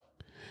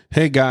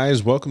Hey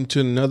guys, welcome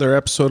to another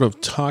episode of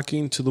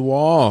Talking to the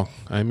Wall.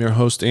 I'm your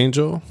host,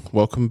 Angel.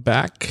 Welcome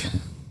back.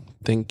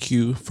 Thank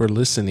you for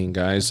listening,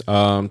 guys.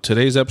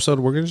 Today's episode,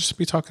 we're going to just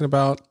be talking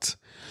about,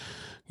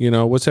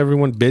 what's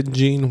everyone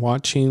binging,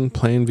 watching,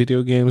 playing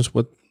video games,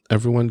 what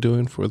everyone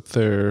doing for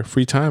their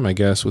free time, I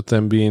guess, with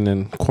them being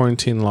in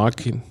quarantine,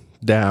 locking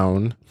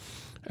down.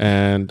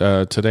 And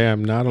today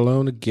I'm not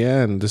alone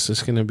again. This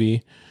is going to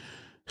be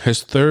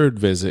his third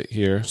visit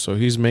here, so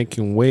he's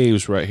making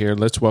waves right here.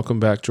 Let's welcome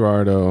back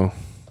Gerardo.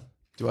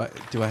 Do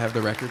I have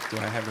the records?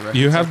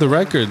 You have the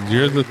record.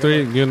 You're the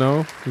three.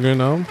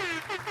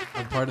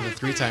 I'm part of the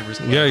three timers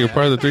club. Yeah, you're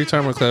part of the three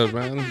timer club,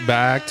 man.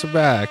 Back to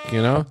back.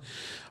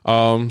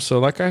 So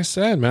like I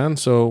said, man.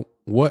 So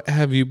what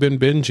have you been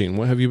binging?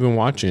 What have you been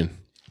watching?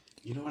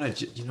 You know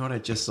what I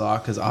just saw?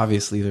 Because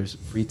obviously there's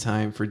free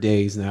time for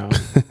days now.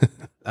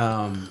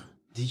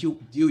 Do you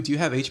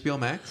have HBO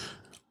Max?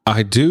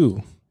 I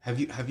do.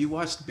 Have you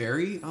watched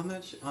Barry on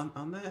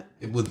that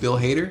with Bill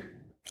Hader?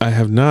 I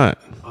have not.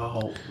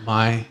 Oh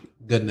my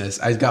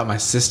goodness! I got my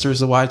sisters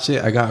to watch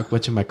it. I got a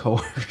bunch of my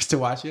coworkers to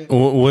watch it.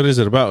 What is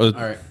it about?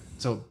 All right,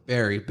 so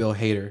Barry, Bill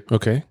Hader.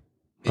 Okay,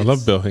 I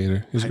love Bill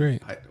Hader. He's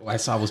great. I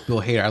saw was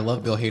Bill Hader. I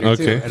love Bill Hader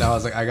too, and I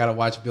was like, I gotta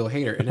watch Bill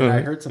Hader. And then I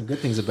heard some good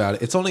things about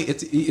it. It's an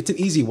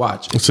easy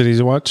watch. It's an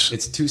easy watch.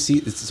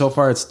 It's so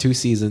far it's 2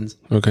 seasons.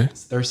 Okay,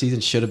 third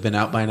season should have been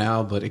out by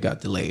now, but it got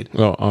delayed.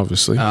 Well,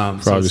 obviously, for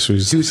obvious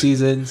reasons. 2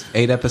 seasons,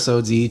 8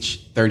 episodes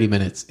each, 30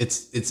 minutes.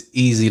 It's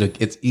easy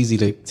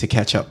to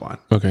catch up on.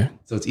 Okay,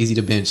 so it's easy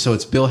to binge. So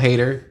it's Bill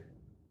Hader.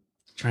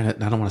 I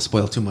don't want to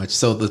spoil too much.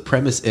 So the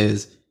premise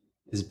is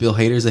Bill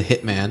Hader's a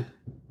hitman.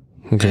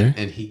 Okay,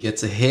 and he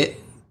gets a hit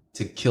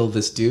to kill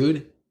this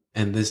dude,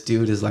 and this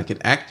dude is like an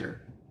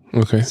actor.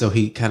 Okay. So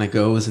he kind of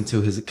goes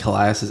into his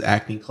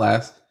acting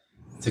class,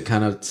 to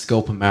kind of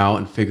scope him out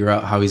and figure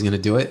out how he's going to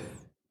do it.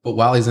 But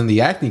while he's in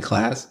the acting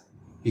class,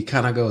 he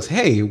kind of goes,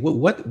 "Hey,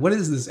 what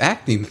is this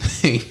acting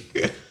thing?"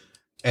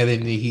 And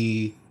then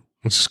he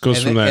just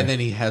goes from there. And then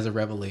he has a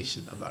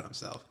revelation about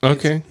himself.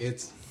 Okay.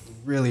 It's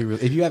really,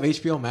 really. If you have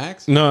HBO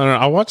Max, no,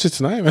 I'll watch it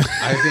tonight, man.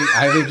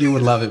 I think you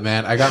would love it,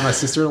 man. I got my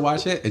sister to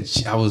watch it,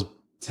 and I was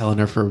telling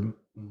her for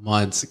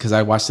months because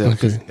I watched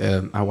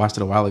it. I watched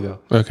it a while ago.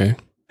 Okay.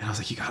 And I was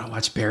like, "You gotta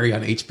watch Barry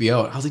on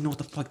HBO." And I was like, "No, what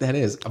the fuck that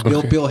is?"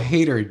 Bill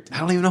Hader. I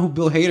don't even know who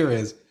Bill Hader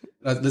is.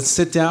 Let's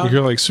sit down.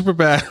 You're like super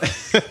bad.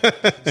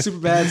 Super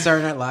bad.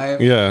 Saturday Night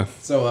Live. Yeah.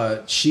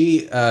 So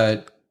she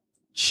had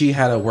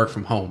to work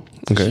from home.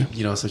 Okay.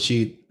 So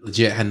she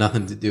legit had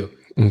nothing to do.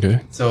 Okay.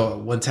 So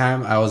one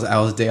time I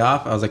was day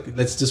off. I was like,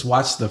 "Let's just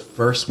watch the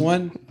first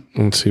one.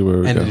 Let's see where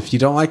we go." And if you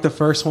don't like the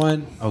first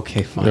one,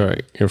 okay, fine. All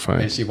right, you're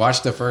fine. And she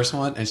watched the first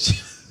one, and she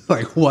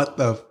like, "What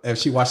the?" And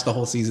she watched the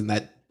whole season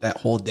that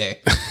whole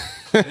day.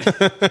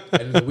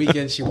 And the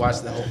weekend she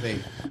watched the whole thing.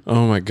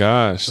 Oh my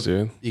gosh,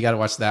 dude! You got to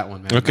watch that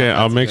one, man. Okay,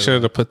 I'll make sure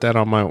to put that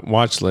on my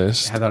watch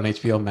list. I had that on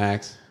HBO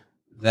Max.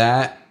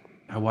 That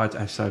I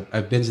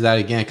binged that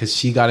again because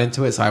she got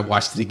into it, so I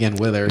watched it again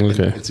with her.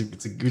 Okay, it's a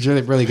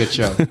really, really good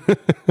show.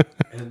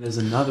 And there's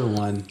another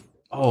one.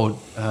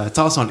 Oh, it's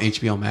also on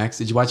HBO Max.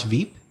 Did you watch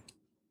Veep?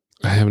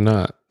 I have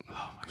not.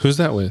 Who's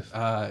that with?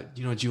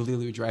 Julia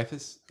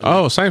Louis-Dreyfus.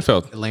 Oh,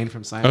 Seinfeld. Elaine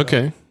from Seinfeld.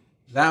 Okay.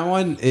 That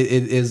one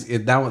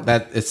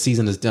that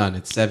season is done.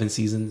 It's 7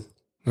 seasons.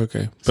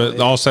 Okay, but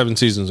all 7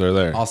 seasons are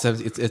there. All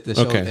 7. It's the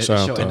show. Okay, the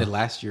show ended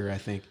last year, I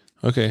think.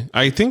 Okay,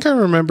 I think I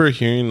remember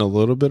hearing a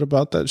little bit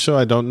about that show.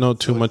 I don't know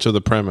too much of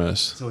the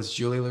premise. So it's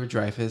Julia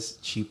Louis-Dreyfus.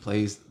 She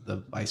plays the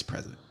vice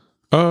president.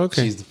 Oh,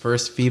 okay. She's the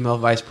first female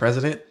vice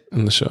president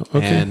in the show.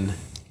 Okay. And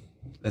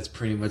that's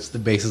pretty much the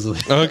basis of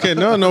it. Okay,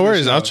 no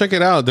worries. I'll check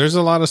it out. There's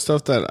a lot of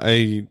stuff that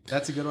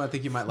That's a good one. I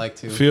think you might like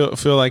too.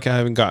 Feel like I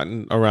haven't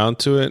gotten around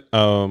to it.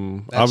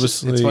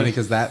 Obviously, it's funny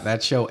because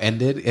that show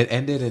ended. It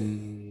ended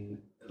in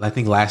I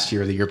think last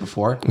year or the year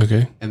before.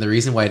 Okay. And the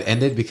reason why it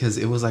ended because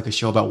it was like a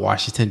show about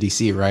Washington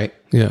D.C. Right?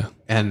 Yeah.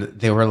 And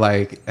they were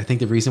like, I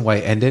think the reason why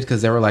it ended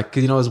because they were like,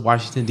 it was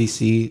Washington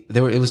D.C.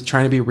 It was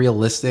trying to be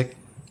realistic,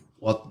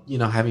 while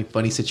having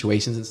funny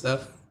situations and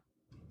stuff.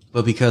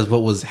 But because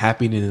what was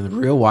happening in the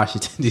real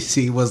Washington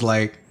D.C. was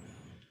like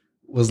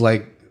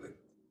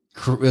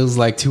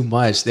too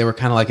much. They were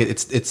kind of like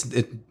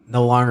it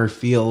no longer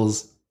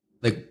feels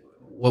like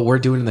what we're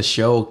doing in the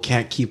show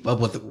can't keep up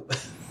with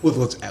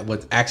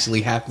what's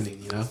actually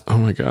happening. Oh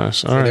my gosh!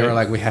 So they were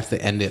like, we have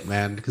to end it,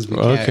 man, because we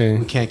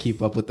can't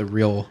keep up with the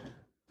real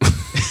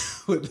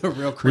with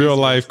the real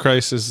life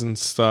crisis and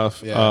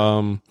stuff.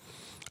 Yeah.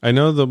 I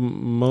know the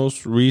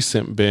most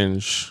recent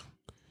binge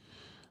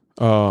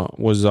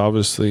was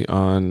obviously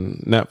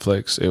on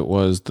Netflix. It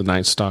was The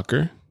Night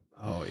Stalker.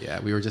 Oh yeah,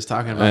 we were just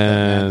talking about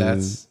that,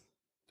 man.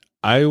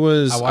 I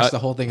watched the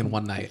whole thing in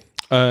one night.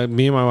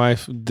 Me and my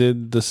wife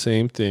did the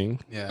same thing.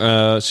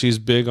 Yeah. She's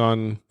big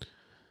on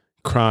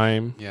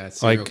crime. Yeah,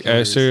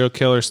 serial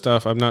killer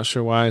stuff. I'm not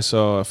sure why.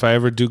 So if I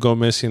ever do go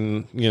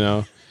missing,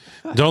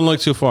 Don't look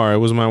too far. It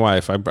was my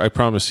wife. I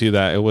promise you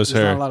that. It was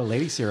There's her. not a lot of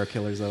lady serial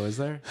killers, though, is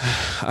there?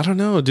 I don't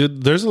know,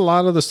 dude. There's a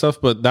lot of the stuff,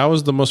 but that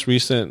was the most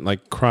recent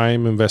like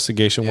crime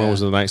investigation one, was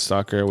The Night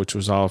Stalker, which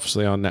was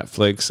obviously on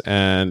Netflix.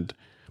 And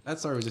That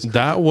story was just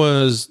that crazy.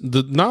 was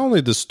not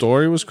only the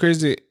story was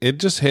crazy, it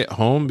just hit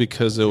home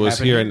because it was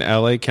happened here here?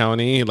 in LA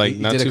County, like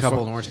You not did too a couple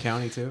far, in Orange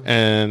County, too?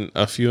 and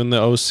a few in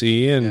the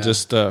OC. And Yeah.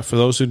 just for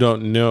those who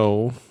don't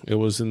know, it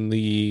was in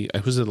the late I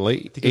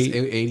think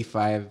it was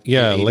 85.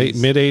 yeah, 80s. late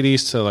mid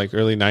 80s to like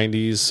early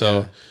 90s. So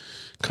Yeah.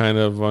 kind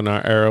of on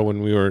our era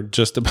when we were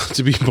just about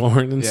to be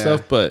born and Yeah.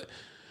 stuff, but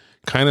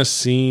kind of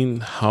seeing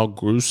how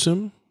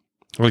gruesome,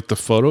 like the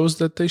photos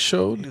that they He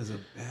showed, was a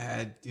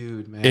bad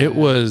dude, man. it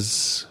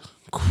was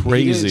He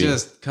crazy. didn't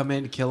just come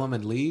in, kill him,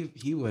 and leave.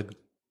 He would,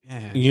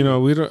 man. You know,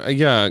 we don't,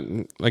 yeah,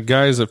 like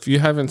guys, if you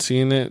haven't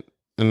seen it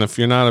and if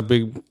you're not a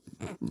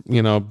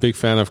big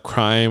fan of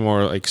crime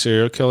or like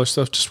serial killer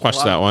stuff, just watch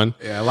that one.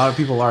 Yeah, a lot of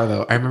people are,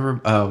 though. I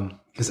remember,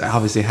 because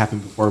obviously it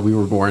happened before we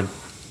were born.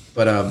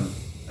 But,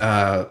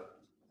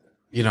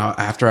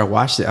 after I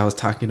watched it, I was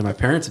talking to my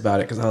parents about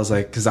it because I was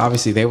like, because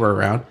obviously they were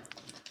around.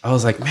 I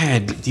was like,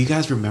 man, do you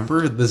guys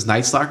remember this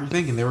Night Stalker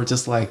thing? And they were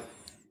just like,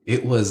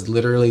 it was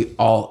literally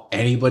all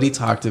anybody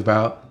talked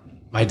about.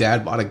 My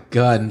dad bought a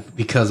gun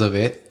because of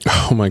it.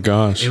 Oh my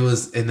gosh. It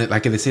was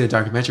like they say in the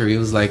documentary, it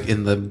was like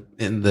in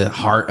the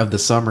heart of the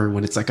summer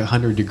when it's like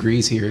 100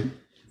 degrees here,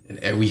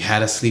 and we had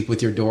to sleep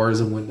with your doors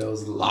and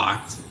windows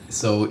locked.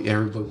 So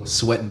everybody was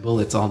sweating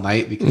bullets all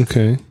night because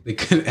Okay. they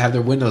couldn't have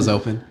their windows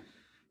open.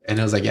 And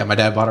it was like, yeah, my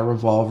dad bought a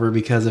revolver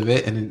because of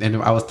it. And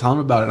I was telling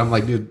him about it. I'm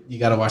like, dude, you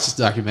got to watch this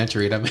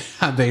documentary. And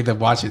I made them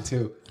watch it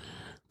too.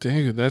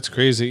 Dang, that's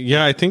crazy.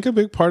 Yeah, I think a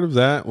big part of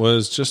that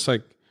was just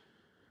like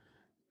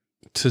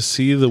to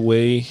see the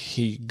way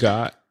he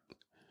got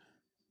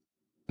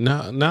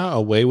not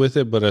away with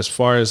it, but as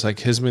far as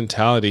like his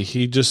mentality,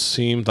 he just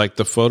seemed like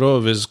the photo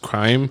of his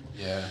crime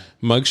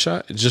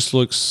mugshot. It just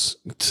looks,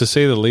 to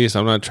say the least,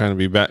 I'm not trying to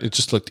be bad, it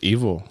just looked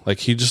evil. Like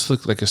he just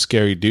looked like a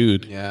scary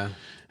dude. Yeah.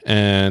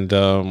 And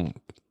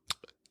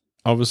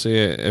obviously,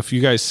 if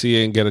you guys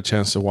see it and get a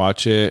chance to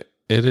watch it,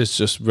 it is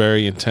just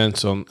very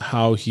intense on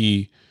how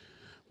he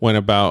went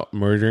about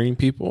murdering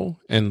people,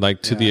 and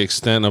like to the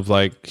extent of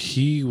like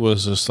he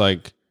was just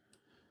like,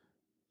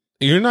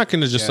 you're not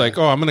going to just like,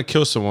 oh, I'm going to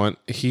kill someone.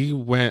 He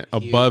went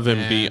above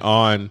and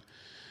beyond.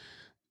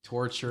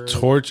 Torture.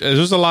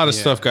 There's a lot of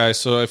stuff, guys.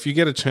 So if you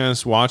get a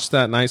chance, watch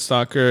that Night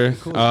Stalker. The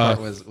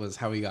coolest part was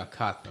how he got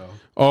caught, though.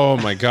 Oh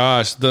my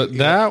gosh,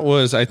 that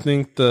was, I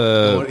think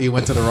He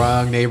went to the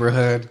wrong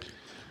neighborhood.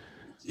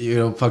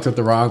 Fucked up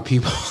the wrong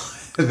people.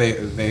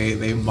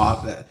 they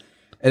mobbed that.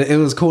 And it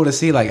was cool to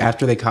see, like,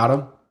 after they caught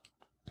him,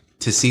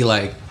 to see,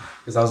 like,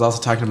 because I was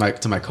also talking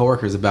to my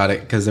coworkers about it,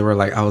 because they were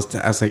like, I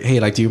was like, hey,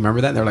 like, do you remember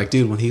that? And they're like,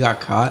 dude, when he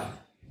got caught,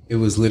 it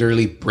was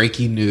literally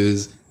breaking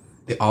news.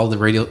 All the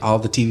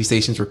TV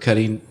stations were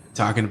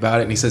talking about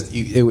it. And he says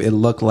it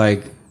looked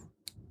like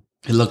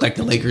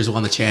the Lakers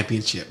won the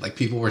championship. Like,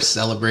 people were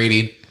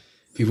celebrating.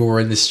 People were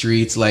in the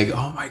streets like,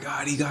 oh my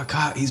God, he got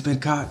caught. He's been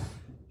caught.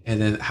 And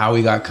then how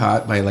he got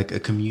caught by like a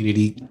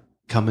community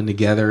coming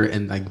together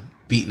and like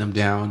beating him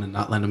down and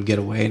not letting him get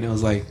away. And it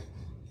was like,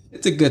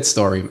 it's a good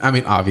story. I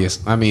mean,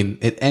 obvious. I mean,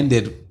 it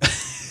ended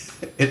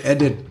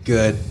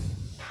good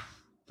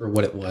for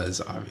what it was,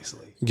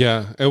 obviously.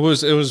 Yeah, it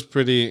was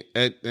pretty,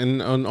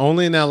 and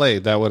only in LA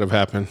that would have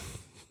happened.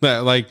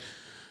 That, like,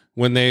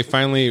 when they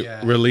finally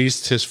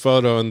released his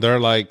photo and they're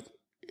like,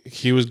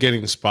 he was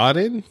getting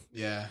spotted.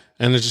 Yeah.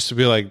 And it's just to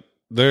be like,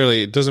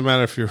 literally, it doesn't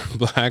matter if you're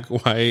black,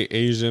 white,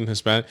 Asian,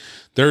 Hispanic.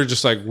 They're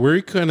just like, we're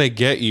gonna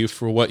get you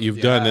for what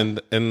you've done.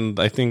 And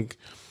I think,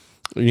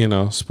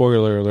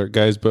 spoiler alert,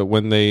 guys, but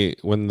when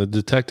the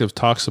detective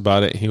talks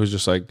about it, he was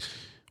just like,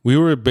 we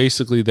were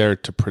basically there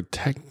to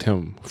protect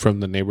him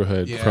from the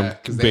neighborhood, from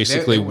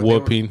basically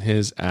whooping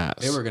his ass.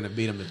 They were going to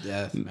beat him to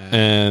death, man.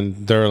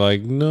 And they're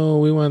like, no,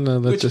 we want to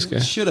let this guy.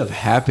 Which should have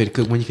happened,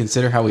 because when you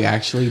consider how he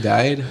actually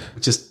died,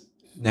 just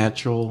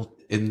natural.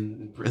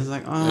 It's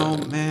like, oh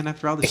man,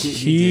 after all the shit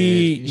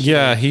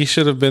he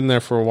should have been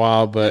there for a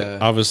while,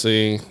 but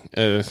obviously,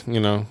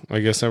 I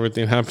guess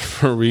everything happened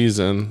for a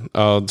reason.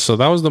 So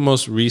that was the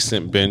most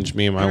recent binge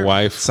me and my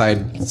wife.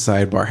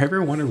 Sidebar. Have you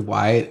ever wondered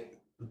why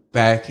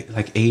back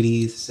like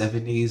 80s,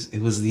 70s,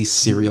 it was these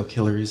serial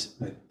killers,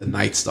 like the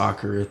Night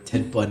Stalker,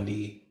 Ted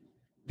Bundy.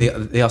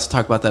 They also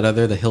talk about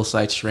the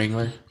Hillside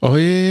Strangler. Oh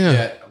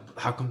yeah.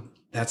 How come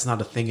that's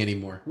not a thing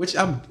anymore? Which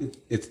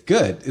it's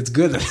good. It's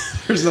good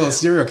that there's no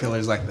serial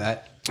killers like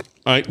that.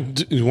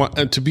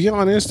 To be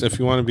honest, if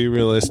you want to be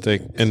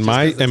realistic, in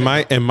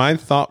my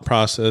thought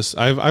process,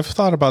 I've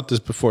thought about this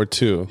before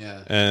too,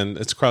 and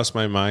it's crossed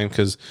my mind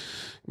because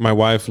my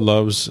wife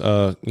loves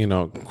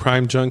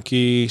Crime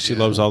Junkie. She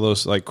loves all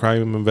those like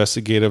crime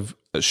investigative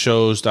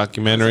shows,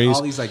 documentaries,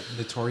 all these like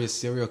notorious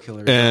serial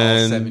killers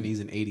in all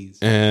 70s and 80s.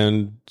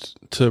 And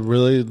to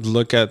really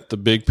look at the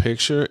big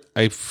picture,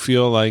 I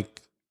feel like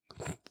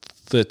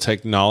the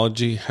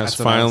technology has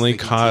finally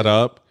caught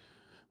up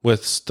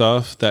with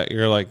stuff that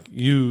you're like,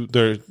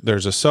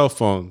 there's a cell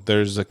phone,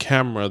 there's a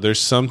camera, there's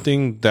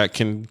something that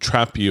can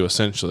trap you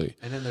essentially.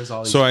 And then there's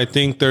all these So I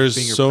think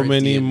there's so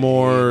many DNA.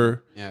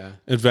 more Yeah.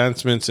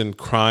 advancements in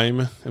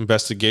crime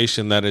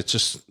investigation that it's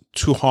just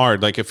too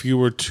hard. Like if you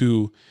were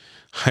to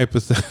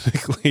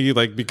hypothetically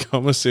like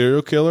become a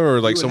serial killer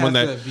or like You would someone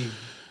have that to be-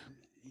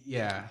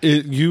 yeah.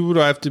 you would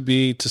have to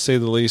be, to say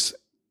the least,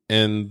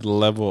 in the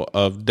level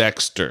of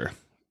Dexter,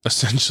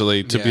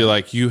 essentially, to be Yeah.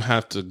 like, you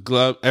have to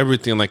glove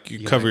everything, like you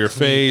cover gotta your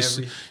clean face,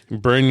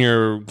 burn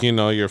your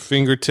your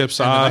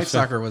fingertips And the off. Night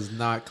Stalker was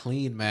not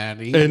clean, man.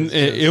 And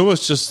it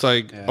was just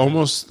like Yeah.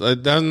 almost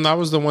that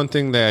was the one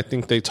thing that I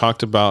think they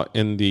talked about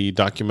in the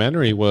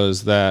documentary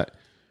was that,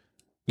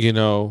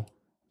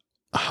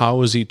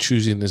 how is he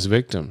choosing his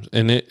victims?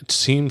 And it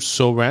seems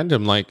so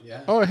random. Like,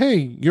 Yeah. oh, hey,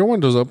 your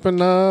window's open.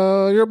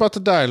 You're about to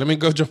die. Let me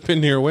go jump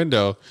into your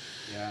window.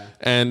 Yeah.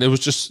 And it was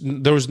just,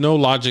 there was no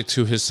logic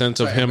to his sense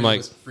of him. Everybody Like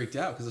was freaked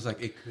out because it's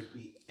like it could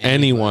be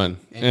anyone.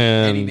 any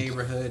And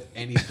neighborhood,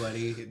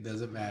 anybody. It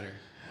doesn't matter.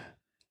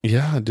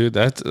 yeah, dude,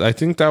 I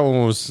think that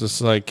one was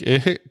just like,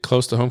 it hit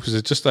close to home because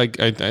it's just like,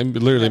 I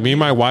literally, me and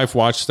my wife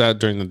watched that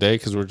during the day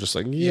because we're just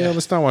like, yeah,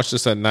 let's not watch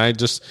this at night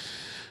just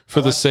for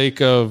the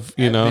sake of,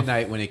 At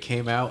midnight when it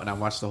came out, and I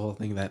watched the whole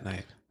thing that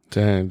night.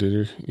 Damn,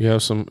 dude, you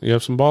have some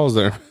balls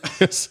there.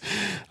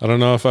 I don't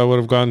know if I would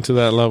have gotten to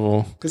that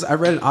level. Because I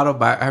read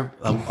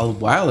a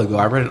while ago.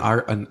 I read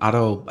an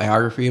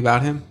autobiography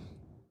about him,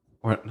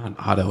 or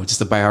not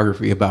just a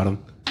biography about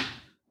him.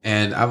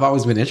 And I've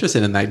always been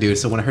interested in that dude.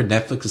 So when I heard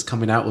Netflix is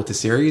coming out with the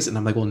series, and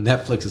I'm like, well,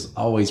 Netflix is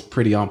always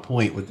pretty on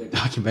point with their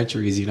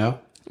documentaries,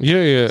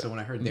 Yeah. So when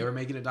I heard they were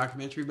making a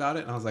documentary about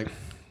it, and I was like,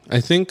 I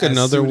think as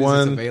another soon as it's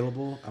one.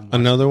 available, I'm watching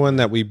Another one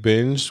that we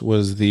binged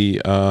was the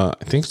I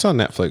think it's on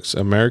Netflix,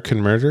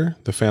 American Murder,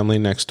 The Family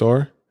Next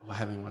Door. I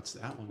haven't watched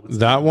that one. What's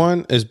That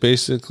one is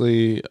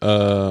basically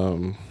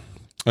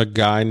a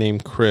guy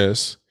named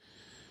Chris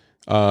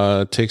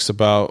takes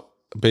about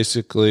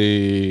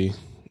basically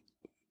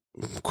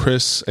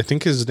Chris, I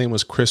think his name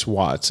was Chris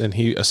Watts, and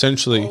he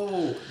essentially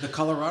the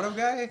Colorado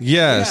guy?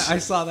 Yes. Yeah, I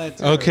saw that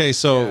too. Okay,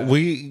 so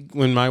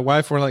when my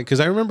wife were like, because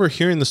I remember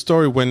hearing the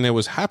story when it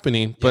was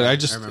happening,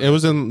 but it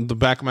was in the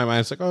back of my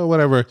mind. It's like, oh,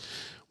 whatever.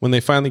 When they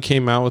finally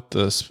came out with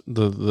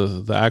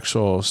the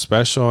actual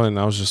special, and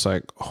I was just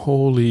like,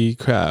 holy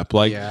crap!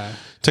 Like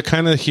to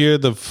kind of hear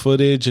the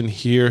footage and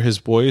hear his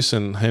voice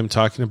and him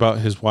talking about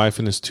his wife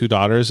and his two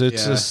daughters.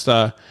 It's just.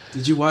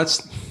 Did you watch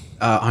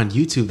on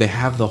YouTube? They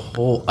have the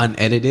whole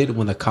unedited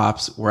when the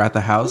cops were at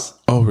the house.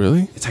 Oh,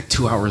 really? It's like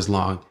 2 hours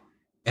long.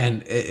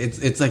 And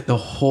it's like the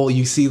whole,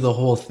 you see the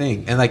whole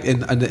thing, and like in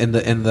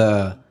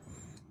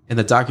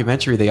the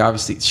documentary they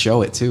obviously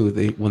show it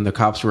too. When the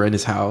cops were in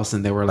his house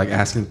and they were like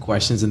asking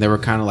questions, and they were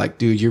kind of like,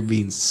 "Dude, you're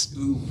being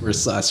super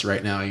sus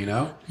right now,"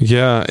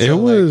 Yeah, So,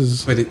 it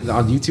was. But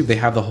on YouTube they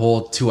have the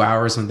whole 2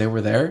 hours when they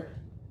were there,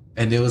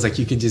 and it was like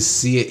you can just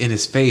see it in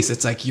his face.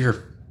 It's like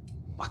you're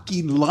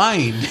fucking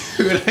lying,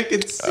 dude. I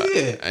can see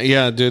it.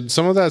 Yeah, dude.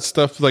 Some of that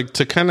stuff, like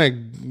to kind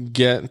of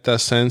get the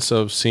sense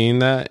of seeing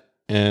that.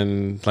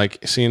 And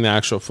like seeing the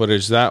actual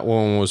footage, that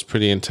one was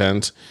pretty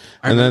intense.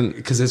 And then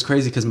because it's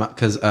crazy because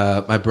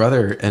my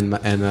brother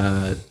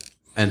and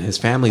his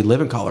family live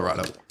in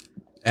Colorado,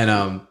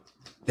 and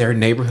their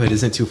neighborhood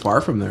isn't too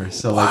far from there.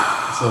 So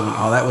so when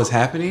all that was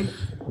happening,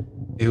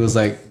 it was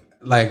like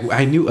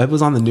I knew it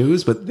was on the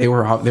news, but they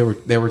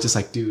were just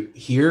like, dude,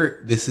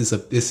 here this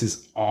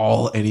is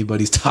all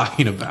anybody's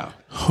talking about.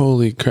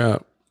 holy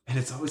crap. And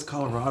it's always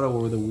Colorado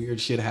where the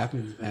weird shit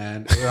happens,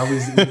 man. We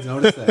always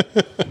notice that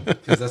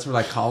because that's where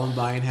like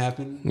Columbine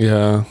happened.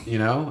 Yeah.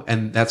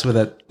 And that's where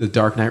the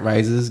Dark Knight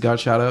Rises got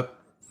shot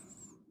up.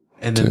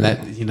 And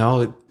then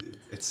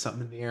it's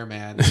something in the air,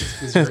 man.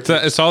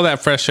 It's all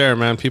that fresh air,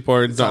 man. People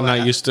are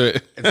not used to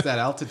it. It's that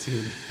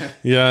altitude.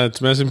 Yeah,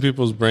 it's messing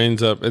people's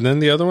brains up. And then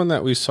the other one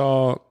that we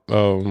saw,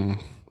 now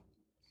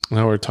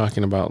we're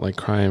talking about like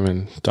crime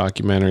and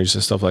documentaries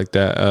and stuff like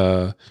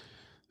that.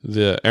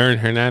 The Aaron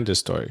Hernandez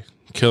story.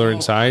 Killer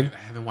Inside. I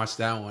haven't watched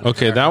that one.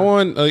 Okay, that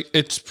one,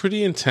 it's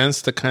pretty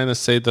intense to kind of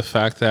say the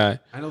fact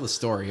that I know the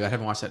story. I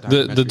haven't watched that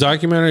documentary. the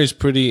documentary is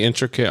pretty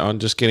intricate on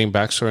just getting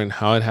backstory and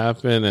how it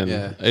happened,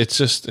 and it's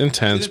just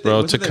intense,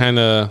 bro. To kind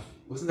of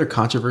wasn't there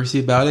controversy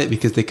about it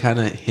because they kind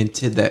of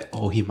hinted that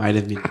he might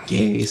have been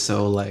gay,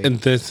 so like, and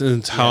this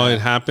is how it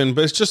happened.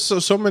 But it's just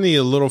so many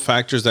little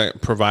factors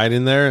that provide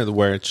in there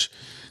where it's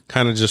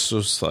kind of just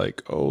was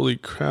like, holy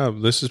crap,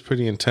 this is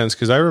pretty intense.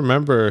 Because I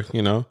remember,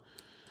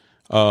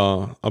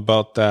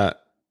 about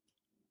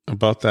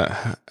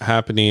that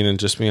happening and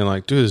just being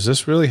like, dude, is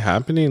this really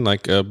happening?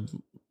 Like,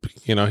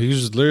 he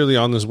was literally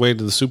on his way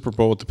to the Super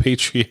Bowl with the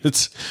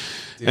Patriots.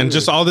 Dude. And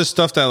just all this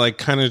stuff that like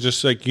kind of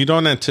just like you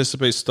don't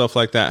anticipate stuff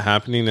like that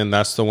happening. And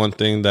that's the one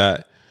thing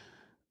that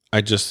I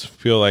just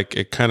feel like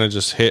it kind of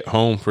just hit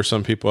home for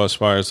some people as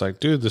far as like,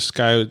 dude, this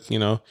guy,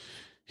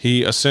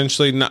 he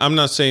essentially, I'm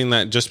not saying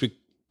that just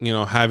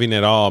having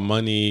it all,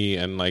 money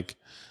and like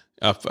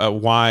a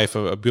wife,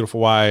 a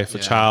beautiful wife, a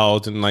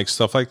child, and like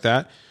stuff like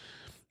that.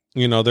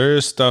 there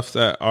is stuff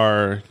that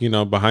are,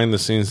 behind the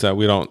scenes that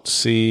we don't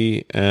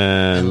see.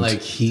 And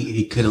like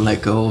he couldn't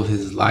let go of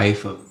his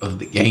life of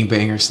the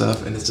gangbanger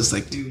stuff. And it's just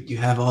like, dude, you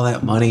have all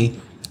that money.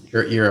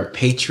 You're a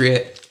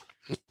patriot.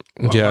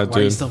 Why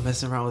are you still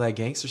messing around with that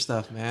gangster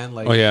stuff, man?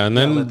 Like, and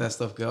then let that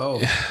stuff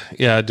go.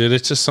 Yeah, dude,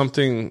 it's just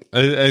something.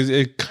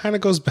 It kind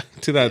of goes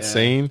back to that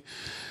saying.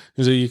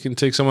 So you can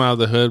take someone out of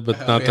the hood,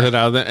 but not the hood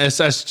out of the. It's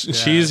as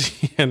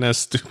cheesy and as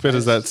stupid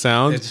as that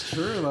sounds. It's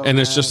true, though, and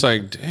it's just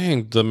like,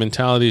 dang, the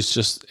mentality is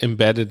just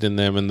embedded in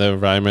them and the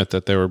environment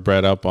that they were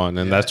bred up on,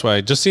 and that's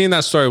why just seeing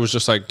that story was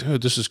just like,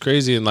 dude, this is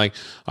crazy. And like,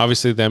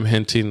 obviously, them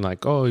hinting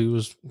like, oh, he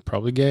was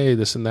probably gay,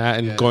 this and that,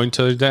 and going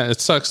to their dad. It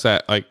sucks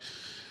that like,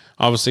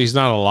 obviously, he's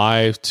not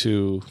alive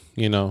to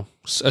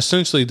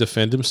essentially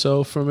defend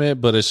himself from it,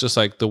 but it's just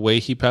like the way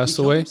he passed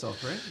away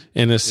himself, right?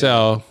 In his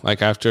cell,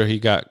 like after he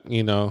got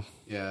Yeah.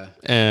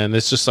 And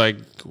it's just like,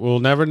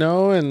 we'll never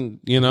know. And,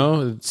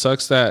 it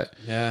sucks that,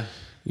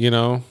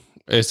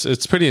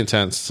 it's pretty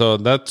intense. So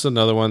that's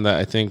another one that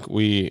I think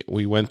we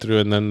went through.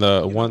 And then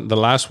the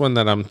last one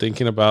that I'm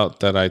thinking about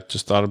that I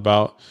just thought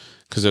about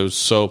because it was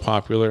so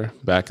popular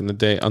back in the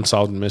day,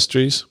 Unsolved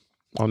Mysteries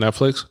on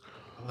Netflix.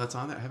 Oh, that's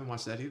on there. I haven't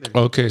watched that either.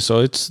 Okay.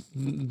 So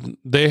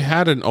they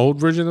had an old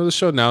version of the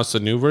show. Now it's a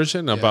new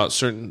version about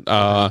certain,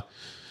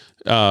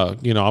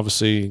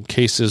 obviously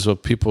cases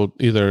of people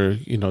either,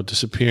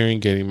 disappearing,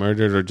 getting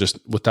murdered, or just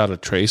without a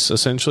trace,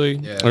 essentially.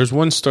 Yeah. There's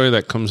one story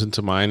that comes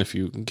into mind if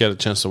you get a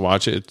chance to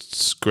watch it.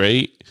 It's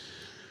great.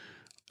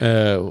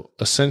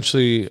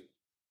 Essentially,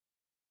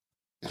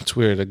 it's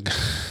weird.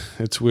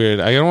 It's weird.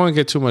 I don't want to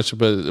get too much,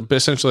 but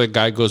essentially a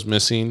guy goes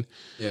missing.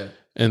 Yeah.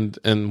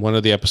 And one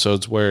of the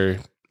episodes where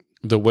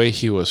the way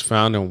he was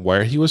found and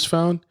where he was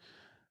found,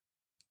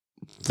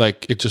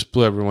 like it just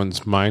blew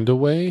everyone's mind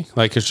away.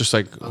 Like it's just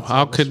like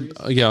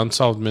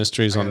Unsolved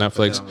Mysteries on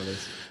Netflix.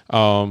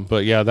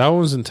 But yeah, that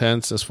one was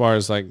intense as far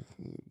as like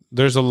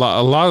there's a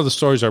lot of the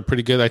stories are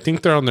pretty good. I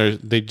think they're on there.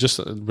 They just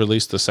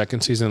released the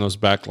second season. It was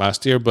back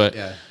last year, but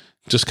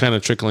just kind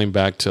of trickling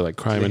back to like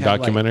crime and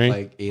documentary.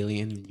 Like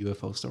alien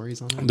UFO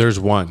stories on there?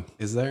 There's one.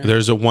 Is there?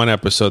 There's a one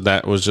episode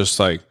that was just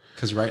like,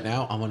 because right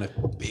now I'm on a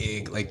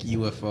big like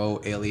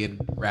UFO alien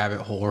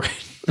rabbit hole right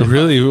now.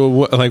 Really?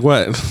 Like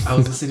what? I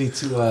was listening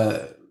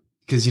to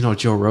because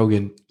Joe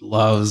Rogan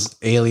loves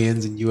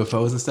aliens and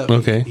UFOs and stuff.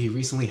 Okay. He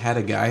recently had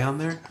a guy on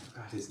there. I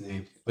forgot his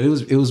name, but it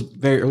was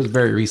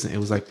very recent. It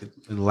was like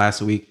in the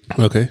last week.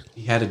 Okay.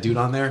 He had a dude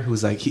on there who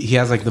was like he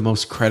has like the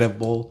most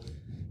credible,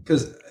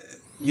 because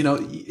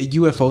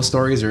UFO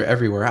stories are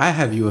everywhere. I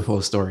have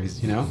UFO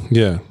stories,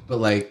 Yeah. But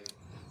like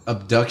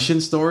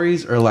abduction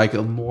stories are like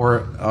a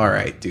more, all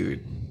right,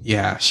 dude.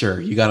 Yeah, sure,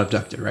 you got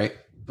abducted, right?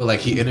 But like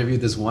he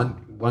interviewed this one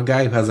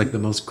guy who has like the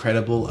most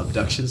credible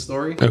abduction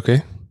story.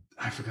 Okay.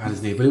 I forgot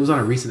his name, but it was on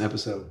a recent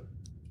episode.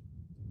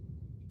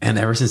 And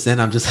ever since then,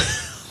 I'm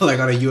just like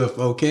on a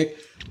UFO kick,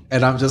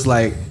 and I'm just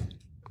like,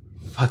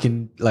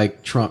 fucking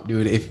like Trump,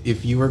 dude.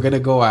 If you were gonna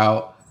go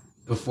out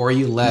before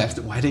you left,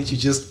 why didn't you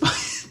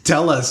just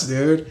tell us,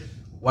 dude?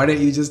 Why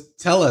didn't you just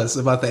tell us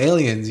about the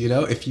aliens?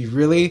 If you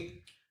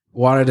really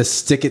wanted to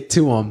stick it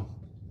to them,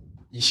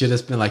 you should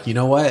have been like, you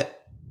know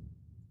what?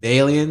 The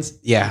aliens,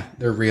 yeah,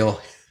 they're real.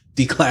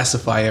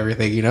 Declassify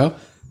everything, I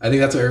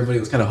think that's what everybody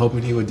was kind of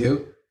hoping he would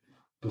do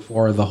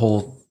before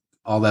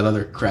all that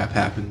other crap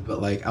happened.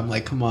 But like, I'm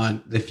like, come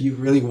on, if you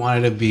really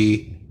wanted to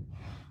be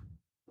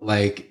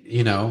like,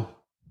 if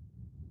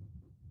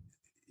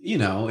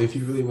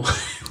you really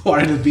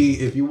wanted to be,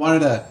 if you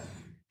wanted to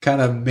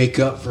kind of make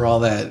up for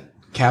all that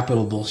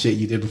Capitol bullshit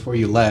you did before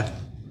you left,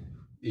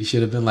 you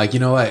should have been like, you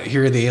know what?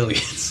 Here are the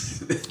aliens.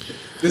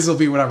 This will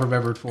be what I'm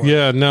remembered for.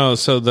 Yeah, no.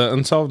 So the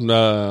Unsolved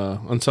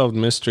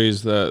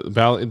Mysteries,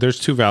 there's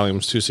 2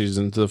 volumes, 2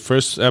 seasons. The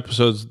first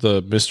episode's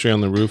the Mystery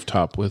on the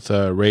Rooftop with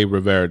Ray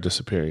Rivera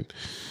disappearing.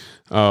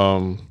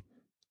 It's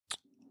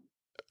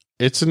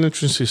an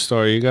interesting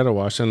story. You got to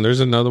watch it. And there's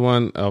another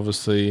one,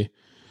 obviously.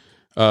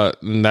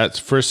 That's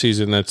first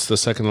season. That's the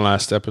second to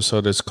last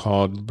episode. It's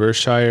called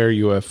Berkshire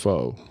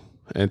UFO.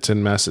 It's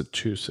in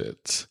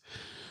Massachusetts.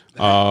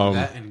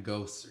 That and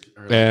ghosts.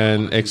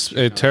 And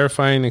a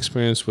terrifying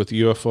experience with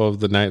UFO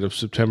of the night of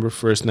September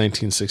 1st,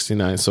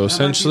 1969. So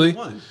essentially,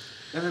 that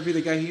might be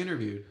the guy he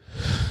interviewed.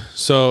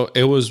 So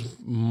it was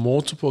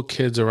multiple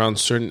kids around a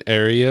certain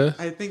area.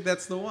 I think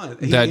that's the one.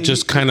 That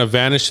just kind of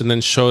vanished and then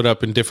showed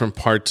up in different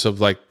parts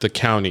of like the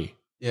county.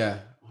 Yeah.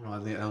 I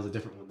think that was a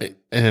different one.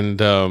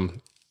 And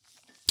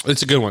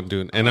it's a good one,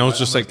 dude. And I was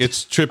just like,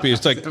 it's trippy.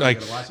 It's like,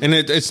 and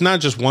it's not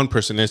just one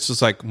person. It's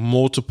just like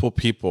multiple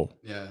people.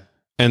 Yeah.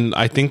 And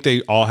I think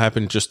they all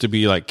happen just to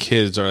be like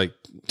kids or like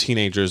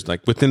teenagers,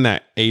 like within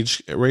that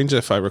age range,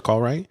 if I recall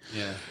right.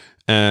 Yeah.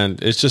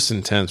 And it's just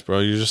intense, bro.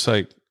 You're just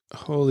like,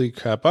 holy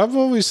crap. I've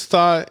always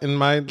thought in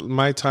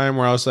my time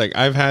where I was like,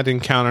 I've had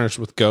encounters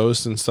with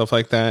ghosts and stuff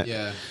like that.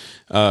 Yeah.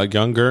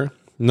 Younger.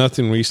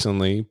 Nothing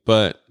recently,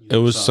 but it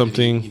was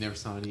something. You never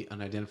saw any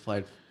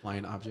unidentified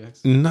flying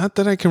objects? Not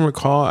that I can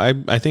recall.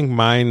 I think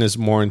mine is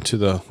more into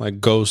the like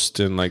ghost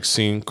and like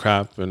seeing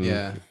crap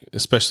and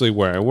especially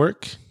where I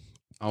work.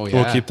 Oh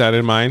yeah. We'll keep that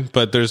in mind.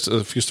 But there's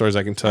a few stories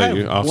I can tell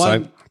you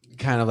offside. One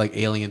kind of like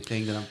alien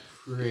thing that I'm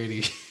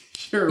pretty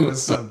sure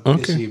was some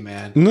Okay. fishy,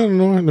 man. No,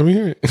 let me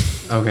hear it.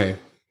 Okay.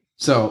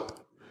 So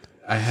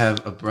I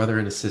have a brother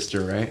and a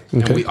sister, right?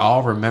 Okay. And we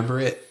all remember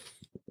it.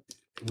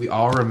 We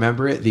all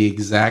remember it the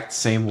exact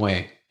same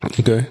way.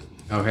 Okay.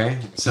 Okay.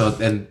 So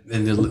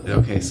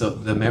so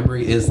the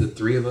memory is the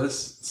three of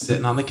us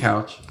sitting on the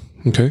couch,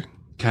 Okay.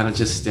 kind of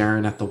just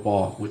staring at the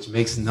wall, which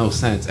makes no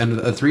sense. And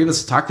the three of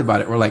us talked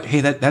about it. We're like,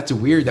 hey, that's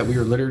weird that we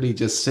were literally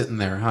just sitting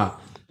there, huh?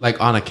 Like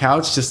on a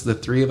couch, just the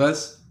three of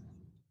us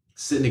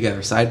sitting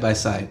together side by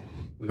side.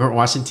 We weren't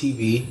watching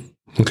TV.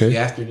 Okay. The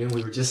afternoon,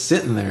 we were just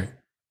sitting there.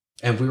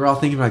 And we were all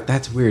thinking like,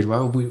 that's weird.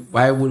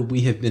 Why would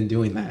we have been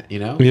doing that? You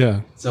know?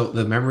 Yeah. So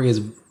the memory is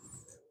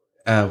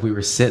we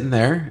were sitting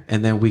there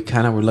and then we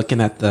kind of were looking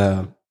at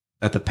the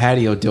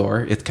patio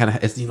door. It's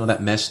that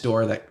mesh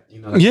door that,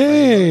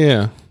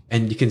 Yeah.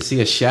 and you can see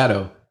a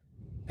shadow,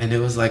 and it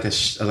was like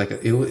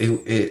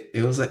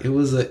it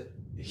was a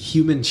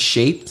human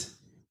shaped,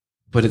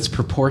 but its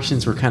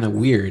proportions were kind of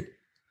weird.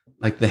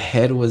 Like the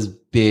head was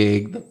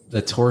big,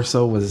 the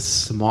torso was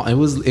small. It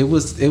was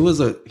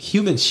a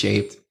human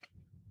shaped,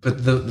 but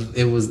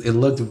it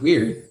looked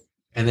weird.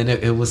 And then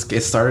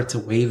it started to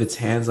wave its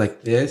hands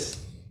like this,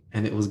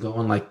 and it was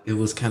going like it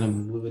was kind of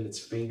moving its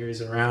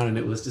fingers around, and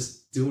it was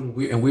just doing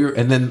weird.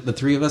 And then the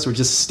three of us were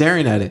just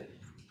staring at it.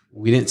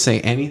 We didn't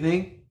say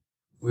anything.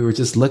 We were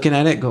just looking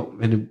at it,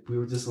 and we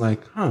were just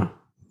like, huh.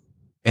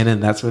 And then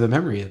that's where the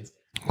memory is.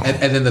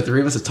 And then the three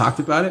of us that talked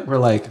about it, we're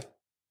like,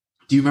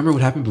 do you remember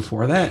what happened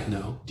before that?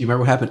 No. Do you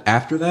remember what happened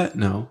after that?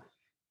 No.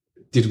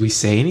 Did we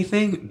say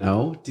anything?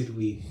 No. Did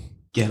we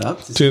get up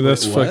to see Dude, what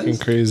that's it was? fucking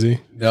crazy.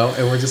 No.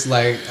 And I'm just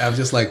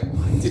like,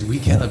 did we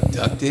get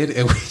abducted?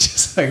 And we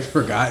just like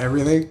forgot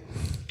everything.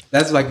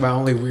 That's like my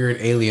only weird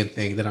alien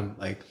thing that I'm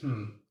like,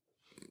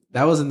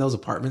 That was in those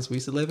apartments we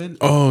used to live in.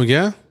 Oh,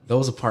 yeah?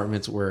 Those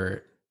apartments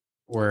were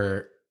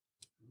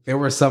there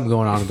was something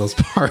going on in those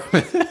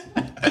apartments.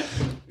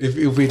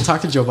 if we talk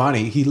to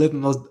Giovanni, he lived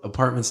in those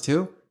apartments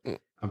too.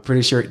 I'm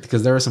pretty sure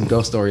because there were some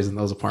ghost stories in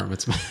those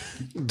apartments.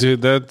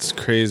 Dude, that's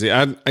crazy.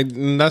 And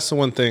that's the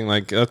one thing.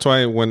 Like, that's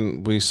why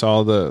when we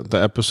saw the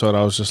episode,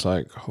 I was just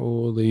like,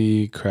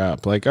 holy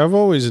crap. Like, I've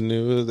always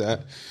knew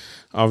that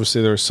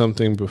obviously there was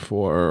something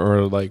before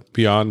or like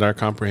beyond our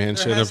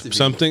comprehension of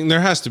something.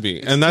 There has to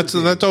be. And that's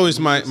always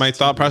my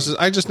thought process.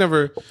 I just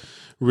never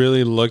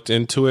really looked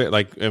into it,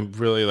 like, and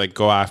really like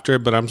go after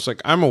it. But I'm just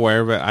like, I'm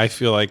aware of it. I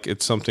feel like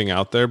it's something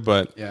out there.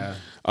 But yeah.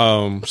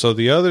 So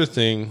the other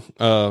thing,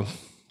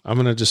 I'm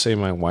gonna just say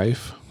my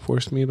wife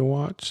forced me to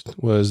watch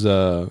was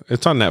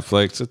it's on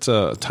Netflix. It's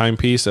a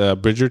timepiece,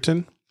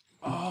 Bridgerton.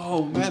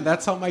 Oh man,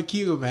 that's on my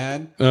queue,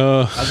 man. I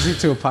was listening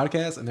to a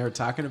podcast and they were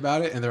talking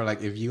about it, and they're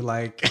like, if you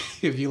like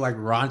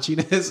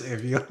raunchiness,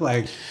 if you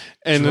like,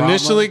 and drama.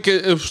 Initially,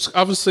 it was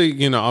obviously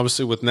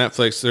with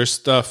Netflix, there's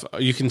stuff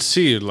you can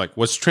see like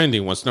what's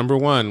trending, what's number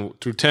 1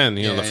 through 10.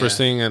 The first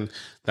thing, and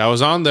that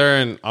was on there,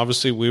 and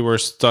obviously we were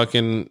stuck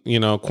in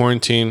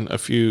quarantine a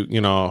few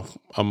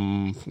a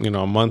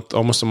month,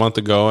 almost a month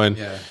ago, and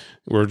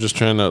we're just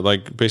trying to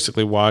like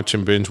basically watch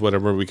and binge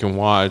whatever we can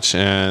watch,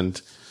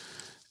 and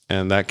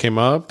that came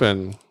up,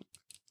 and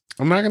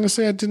I'm not gonna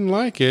say I didn't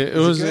like it. It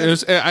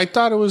was I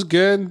thought it was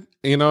good.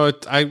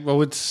 I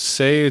would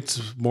say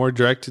it's more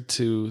directed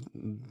to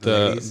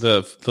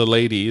the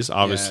ladies,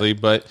 obviously,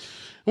 but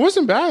it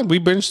wasn't bad. We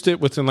binged it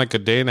within like a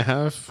day and a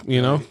half.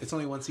 It's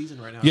only one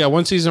season right now. Yeah,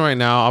 one season right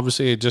now.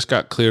 Obviously, it just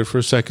got cleared for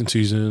a second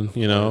season.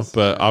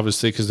 But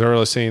obviously, because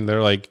they're saying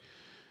they're like,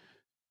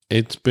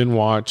 it's been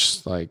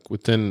watched like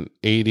within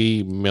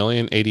 88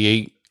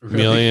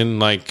 million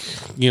like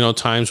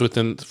times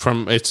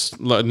from its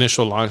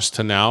initial launch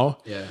to now.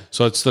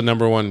 So it's the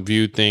number 1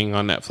 viewed thing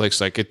on Netflix.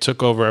 Like, it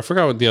took over. I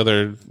forgot what the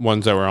other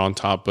ones that were on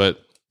top,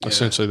 but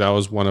essentially that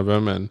was one of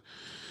them. And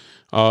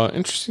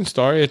interesting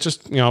story. It's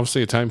just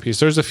obviously a timepiece.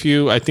 There's a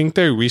few. I think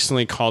they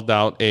recently called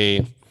out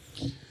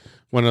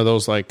one of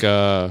those like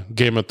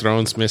Game of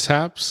Thrones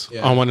mishaps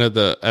on one of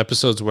the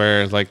episodes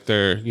where like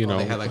they're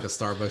they had like a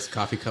Starbucks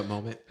coffee cup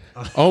moment.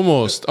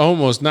 almost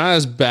not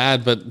as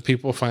bad, but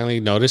people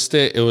finally noticed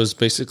it. It was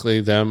basically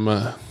them.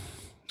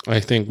 I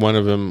think one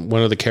of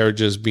the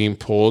carriages being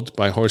pulled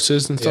by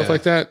horses and stuff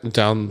like that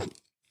down,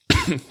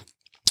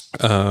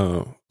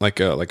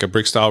 like a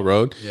brick style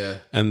road. Yeah,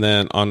 and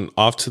then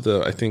off to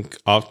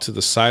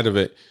the side of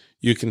it,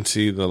 you can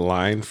see the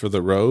line for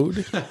the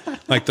road,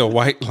 like the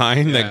white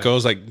line that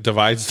goes like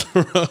divides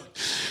the road.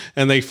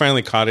 And they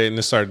finally caught it, and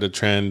it started to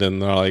trend.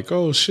 And they're like,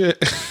 "Oh shit!"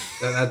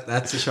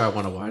 That's the show I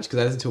want to watch because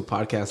I listen to a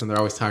podcast, and they're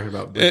always talking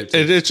about.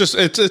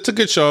 It's a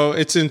good show.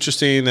 It's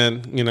interesting,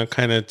 and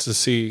kind of to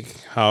see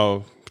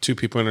how two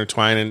people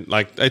intertwine. And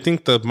like, I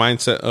think the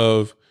mindset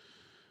of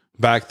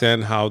back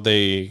then, how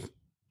they,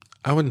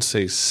 I wouldn't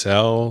say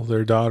sell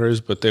their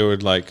daughters, but they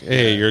would like,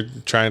 hey, you're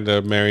trying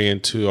to marry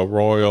into a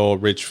royal,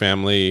 rich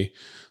family,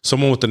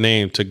 someone with a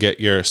name to get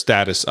your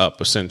status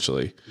up,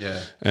 essentially.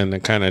 Yeah. And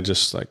it kind of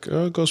just like,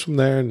 it goes from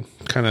there and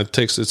kind of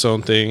takes its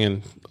own thing,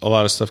 and a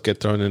lot of stuff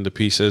get thrown into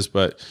pieces.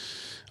 But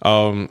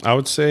I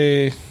would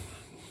say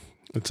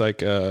it's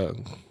like a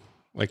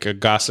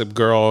Gossip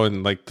Girl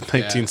in like the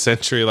 19th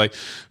century. Like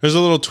there's a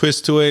little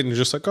twist to it, and you're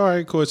just like, all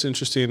right, cool, it's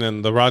interesting,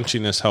 and the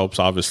raunchiness helps,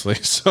 obviously.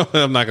 So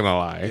I'm not gonna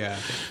lie. Yeah.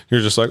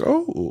 You're just like,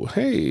 oh,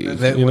 hey,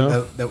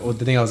 the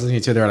thing I was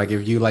listening to, they're like,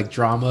 if you like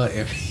drama,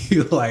 if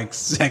you like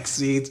sex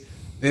scenes,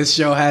 this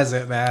show has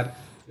it, man.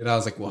 And I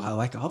was like, well, I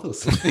like all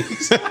those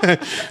things.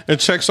 It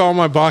checks all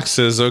my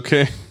boxes.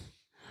 Okay.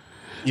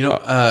 You know,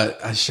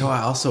 a show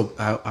I'll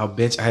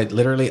bitch. I had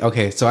literally,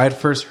 okay, so I had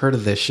first heard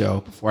of this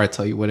show before I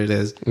tell you what it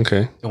is.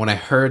 Okay. And when I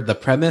heard the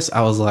premise,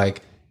 I was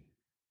like,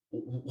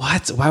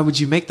 what? Why would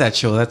you make that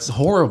show? That's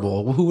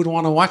horrible. Who would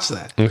want to watch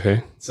that?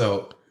 Okay.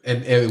 So,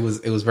 and it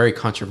was very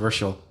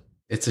controversial.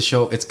 It's a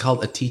show, it's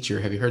called A Teacher.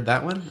 Have you heard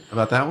that one?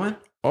 About that one?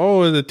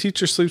 Oh, the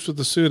teacher sleeps with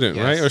the student,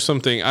 Yes. right? Or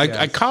something.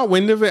 I caught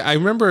wind of it. I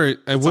remember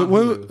it's on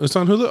Hulu. It's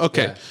on Hulu.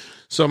 Okay. Yeah.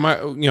 So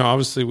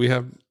obviously we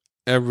have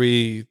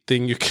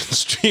everything you can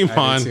stream I do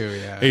on too,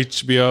 yeah.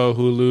 HBO,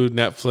 Hulu,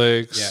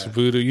 Netflix, Yeah.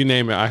 Vudu, you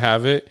name it. I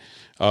have it.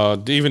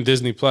 Even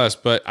Disney Plus.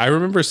 But I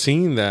remember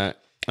seeing that.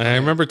 And I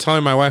remember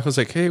telling my wife, I was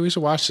like, hey, we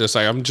should watch this.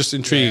 Like, I'm just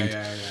intrigued.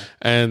 Yeah.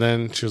 And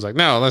then she was like,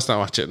 no, let's not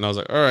watch it. And I was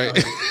like, all right.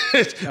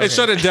 It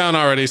shut it down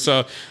already.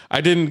 So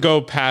I didn't go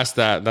past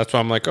that. That's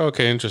why I'm like,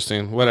 okay,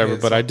 interesting, whatever.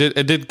 Okay, but so-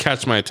 it did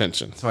catch my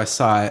attention. So I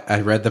saw it,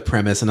 I read the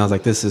premise, and I was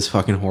like, this is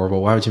fucking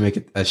horrible. Why would you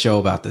make a show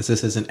about this?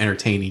 This isn't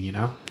entertaining, you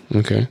know?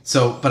 Okay.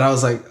 So, but I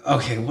was like,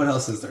 okay, what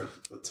else is there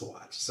to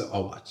watch? So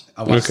I'll watch it.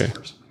 I'll watch Okay. it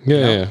first. Yeah,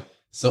 you know? yeah.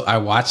 So I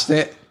watched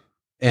it,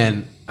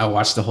 and I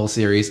watched the whole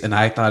series, and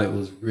I thought it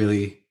was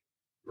really,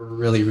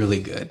 really,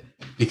 really good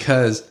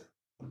because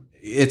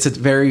it's a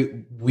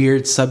very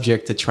weird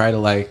subject to try to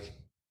like.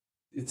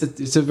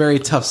 It's a very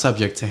tough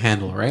subject to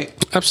handle, right?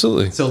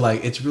 Absolutely. So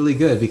like, it's really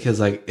good because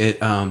like it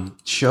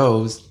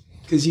shows,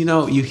 because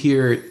you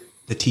hear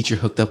the teacher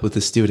hooked up with the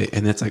student,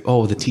 and it's like,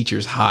 oh, the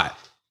teacher's hot.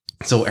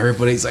 So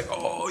everybody's like,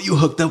 oh, you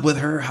hooked up with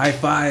her, high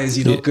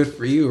fives, good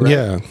for you, right?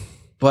 Yeah.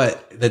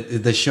 But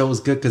the show is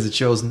good because it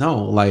shows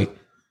like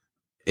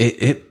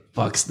it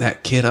fucks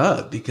that kid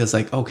up because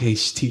like, okay,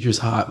 teacher's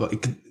hot, but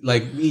it could,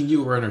 like me and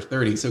you were in our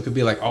 30s, so it could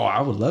be like, oh,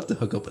 I would love to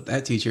hook up with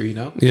that teacher,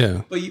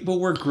 Yeah. But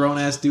we're grown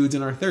ass dudes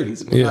in our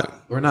 30s.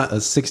 We're not a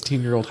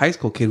 16-year-old high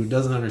school kid who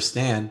doesn't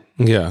understand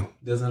Yeah.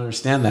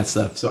 that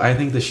stuff. So I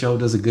think the show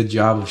does a good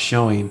job of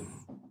showing,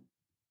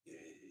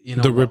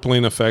 The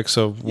rippling effects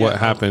of what Yeah.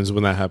 happens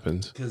when that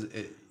happens. because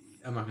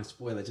I'm not gonna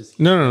spoil it. Just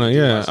No.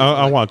 Yeah.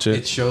 I'll watch it.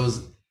 It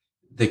shows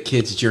the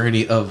kid's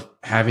journey of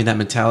having that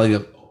mentality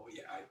of, oh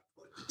yeah, I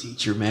like the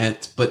teacher, man.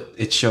 But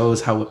it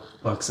shows how it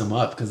fucks him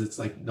up because it's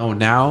like, no,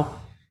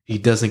 now he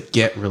doesn't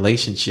get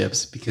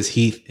relationships because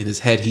in his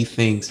head he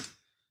thinks,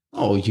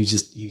 oh, you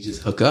just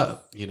hook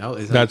up,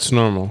 It's That's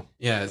normal.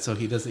 yeah. So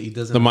he doesn't.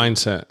 The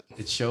mindset.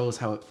 It shows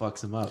how it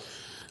fucks him up.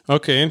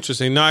 Okay,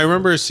 interesting. No, I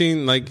remember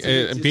seeing like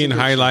it's a being good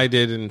show.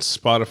 highlighted in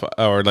Spotify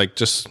or like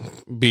just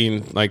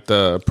being like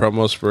the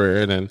promos for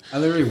it, and I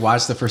literally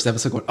watched the first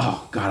episode going,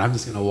 oh God, I'm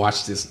just gonna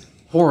watch this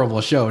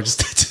horrible show just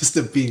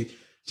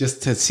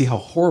to see how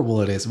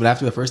horrible it is. But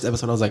after the first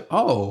episode, I was like,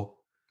 oh,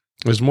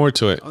 there's more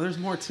to it. there's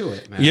more to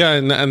it, man. Yeah,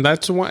 and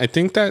that's why I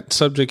think that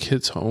subject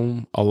hits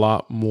home a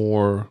lot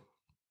more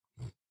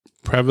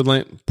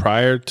prevalent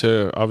prior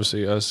to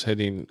obviously us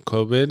hitting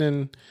COVID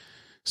and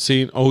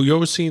seeing. Oh, you're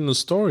always seeing the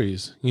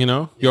stories.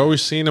 You're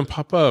always seeing them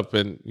pop up,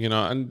 and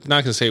I'm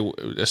not gonna say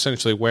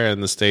essentially where in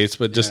the States,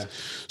 but just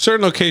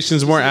certain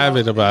locations more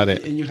avid about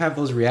it. And you have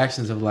those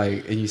reactions of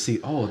like, and you see,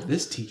 oh,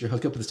 this teacher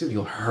hooked up with the student.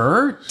 You go,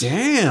 her,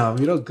 damn,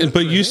 good But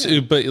for you him.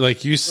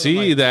 see, you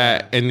see like,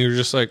 that, and you're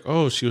just like,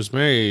 oh, she was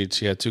married,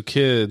 she had 2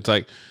 kids,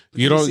 like. You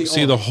then you don't see,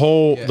 see oh, the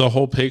whole yeah. the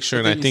whole picture,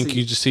 and then I you think see-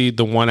 you just see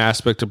the one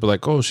aspect of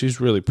like, oh, she's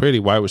really pretty.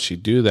 Why would she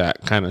do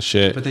that kind of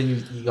shit? But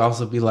then you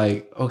also be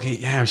like, okay,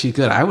 yeah, she's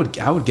good. I would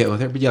get with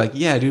her. But you're like,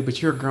 yeah, dude,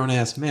 but you're a grown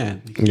ass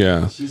man.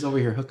 Yeah. She's over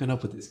here hooking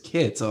up with this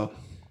kid. So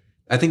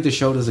I think the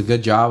show does a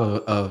good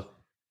job of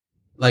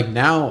like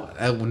now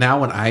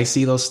when I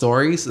see those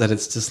stories that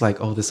it's just like,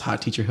 oh, this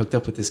hot teacher hooked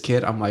up with this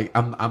kid. I'm like,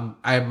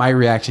 my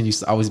reaction used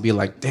to always be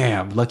like,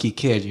 damn, lucky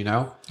kid,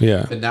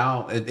 Yeah. But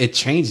now it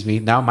changed me.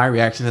 Now my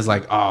reaction is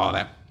like, oh,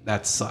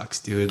 that sucks,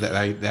 dude.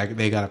 That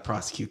they gotta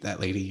prosecute that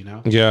lady,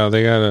 Yeah,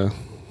 they got a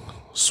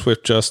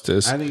swift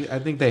justice. I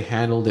think they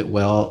handled it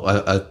well.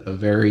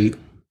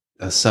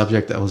 A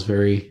subject that was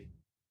very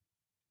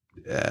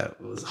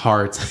was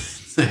hard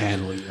to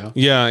handle.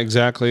 Yeah,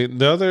 exactly.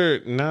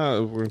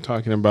 Now we're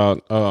talking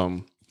about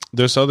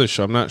this other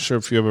show. I'm not sure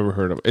if you've ever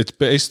heard of it. It's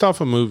based off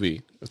a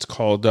movie. It's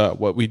called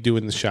What We Do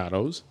in the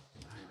Shadows.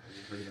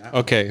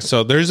 Okay,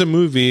 so there's a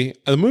movie.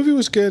 The movie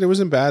was good. It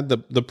wasn't bad.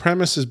 The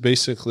premise is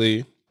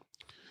basically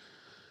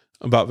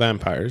about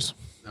vampires.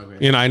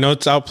 Okay. I know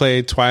it's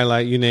outplayed,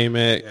 Twilight, you name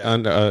it,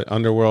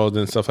 Underworld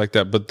and stuff like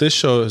that. But this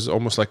show is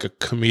almost like a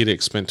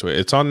comedic spin to it.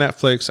 It's on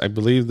Netflix. I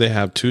believe they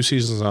have 2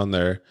 seasons on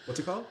there. What's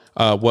it called?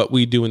 What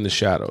We Do in the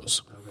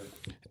Shadows.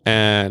 Okay.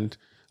 And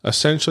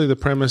essentially the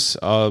premise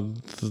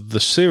of the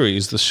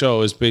series, the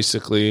show, is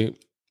basically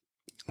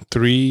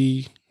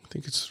 3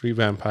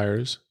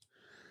 vampires.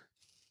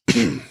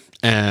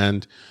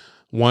 And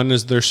one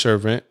is their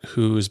servant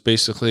who is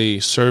basically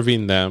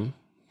serving them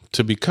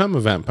to become a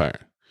vampire.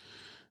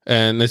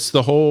 And it's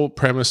the whole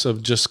premise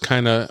of just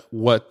kind of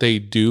what they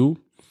do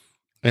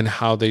and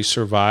how they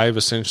survive,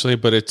 essentially.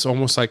 But it's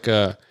almost like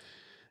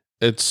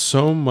it's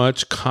so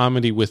much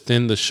comedy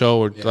within the show,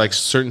 or like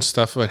certain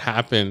stuff would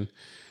happen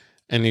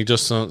and you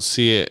just don't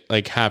see it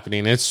like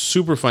happening. It's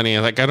super funny.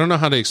 Like, I don't know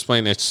how to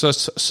explain it.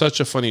 It's such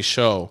a funny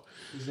show.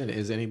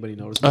 Is anybody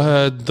noticing?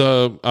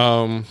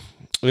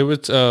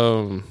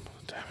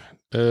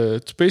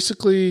 It's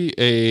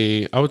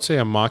basically I would say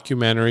a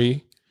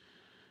mockumentary.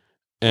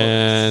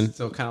 And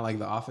so kind of like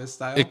The Office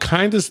style. It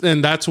kind of,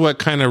 and that's what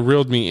kind of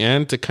reeled me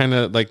in to kind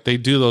of like, they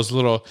do those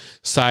little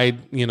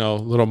side,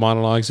 little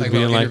monologues like of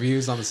being like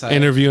interviews on the side.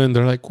 And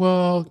they're like,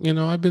 well,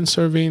 I've been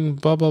serving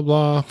blah blah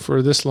blah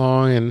for this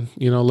long, and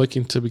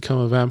looking to become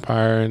a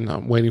vampire, and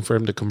I'm waiting for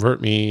him to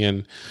convert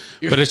me.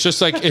 But it's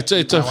just like it's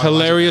a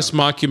hilarious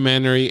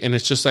mockumentary, and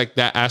it's just like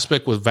that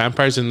aspect with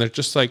vampires, and they're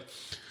just like,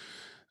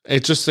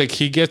 it's just like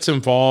he gets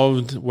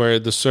involved where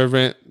the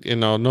servant,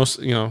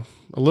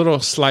 a little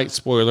slight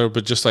spoiler,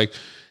 but just like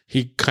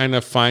he kind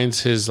of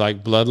finds his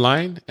like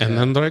bloodline, and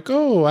then they're like,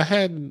 oh, I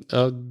had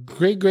a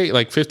great,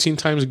 like 15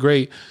 times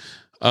great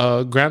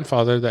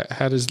grandfather that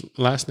had his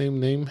last name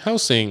named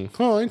Helsing.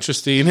 Oh,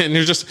 interesting. And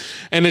it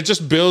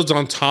just builds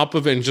on top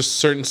of it, and just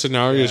certain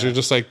scenarios. You're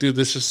just like, dude,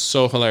 this is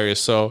so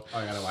hilarious. So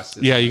I gotta watch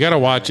this. Yeah, you gotta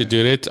watch it,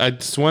 dude.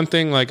 It's one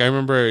thing. Like I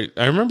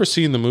remember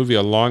seeing the movie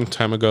a long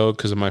time ago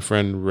because of my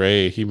friend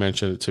Ray. He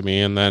mentioned it to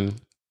me, and then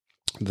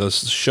the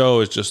show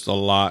is just a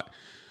lot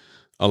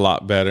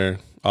better.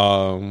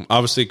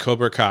 Obviously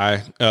Cobra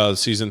Kai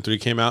season 3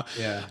 came out.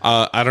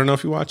 I don't know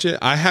if you watch it.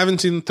 I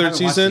haven't seen the third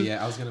season.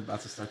 I was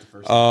about to start the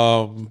first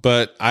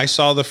but I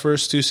saw the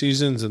first 2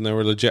 seasons and they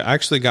were legit. I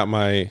actually got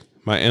my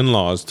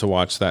in-laws to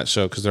watch that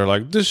show because they're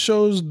like, this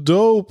show's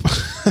dope.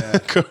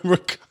 Cobra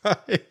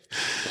Kai.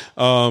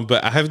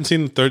 But I haven't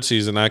seen the 3rd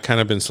season. I kind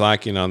of been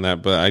slacking on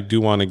that, but I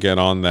do want to get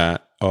on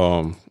that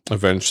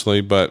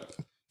eventually. But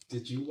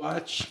did you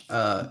watch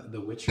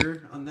The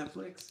Witcher on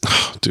Netflix?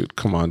 Oh, dude,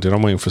 come on, dude.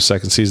 I'm waiting for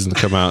 2nd season to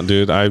come out,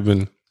 dude. I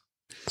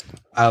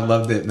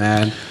loved it,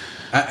 man.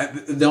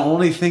 The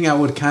only thing I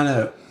would kind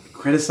of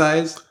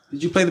criticize,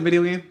 did you play the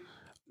video game?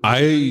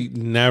 I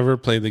never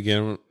played the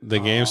game,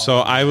 so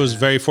I was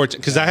very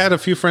fortunate because I had a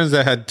few friends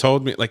that had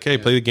told me, like, hey,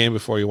 play the game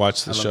before you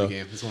watch the show. I love the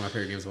game. It's one of my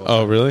favorite games of all time.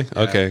 Oh, really?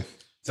 Yeah. Okay.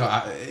 So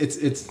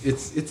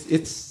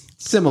it's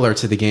similar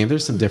to the game.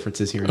 There's some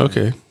differences here and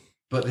there.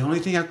 But the only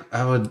thing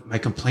my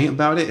complaint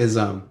about it is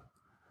there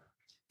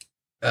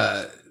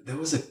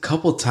was a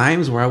couple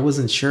times where I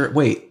wasn't sure.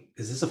 Wait,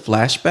 is this a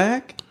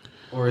flashback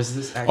or is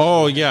this actually?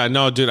 Oh yeah,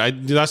 no,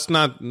 dude.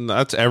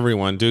 That's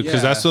everyone, dude.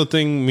 Because that's the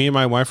thing. Me and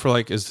my wife were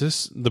like, is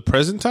this the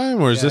present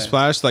time or is this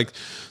flash? Like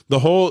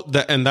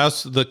and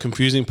that's the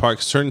confusing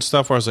part. Certain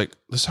stuff where I was like,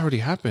 this already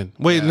happened.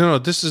 Wait, no,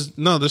 this is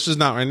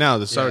not right now.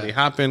 This already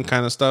happened,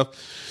 kind of stuff.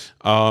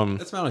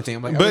 That's my only thing.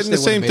 I'm like, but the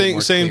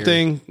same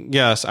thing.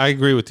 Yes, I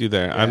agree with you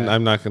there. Yeah.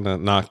 I'm not gonna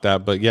knock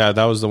that, but yeah,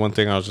 that was the one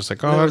thing I was just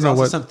like, oh, I don't know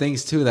what. Some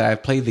things too that I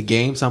played the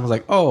game, so I was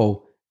like,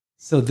 oh,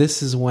 so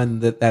this is when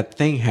that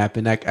thing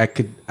happened.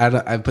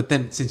 But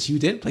then since you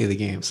didn't play the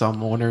game, so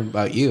I'm wondering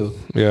about you.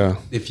 Yeah,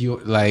 if you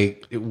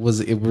like, it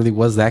really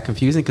was that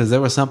confusing because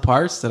there were some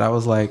parts that I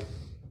was like,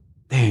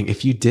 dang,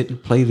 if you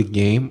didn't play the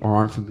game or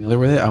aren't familiar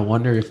with it, I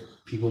wonder if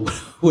people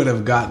would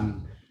have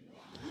gotten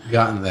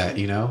that,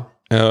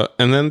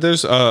 And then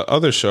there's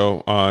other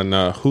show on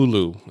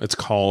Hulu. It's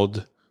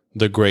called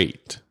The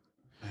Great.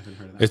 I haven't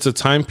heard of that. It's a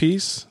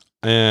timepiece,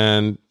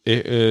 and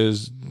it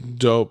is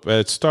dope.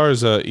 It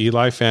stars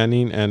Eli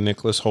Fanning and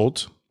Nicholas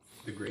Hoult.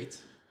 The Great.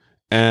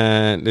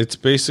 And it's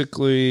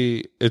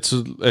basically it's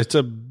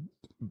a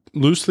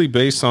loosely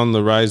based on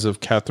the rise of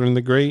Catherine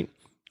the Great.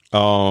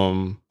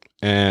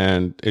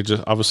 And it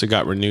just obviously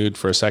got renewed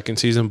for a 2nd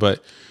season,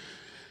 but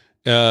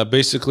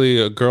basically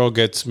a girl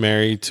gets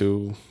married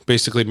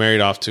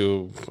off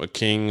to a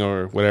king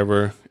or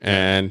whatever,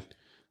 and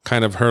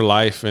kind of her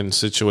life and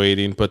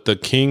situating. But the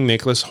king,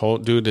 Nicholas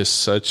Hoult, dude, is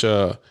such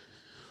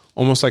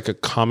almost like a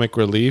comic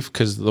relief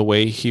because the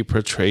way he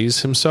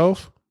portrays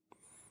himself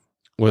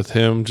with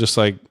him just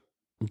like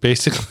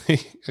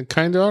basically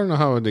kind of, I don't know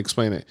how I would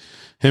explain it.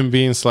 Him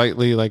being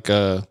slightly like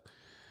a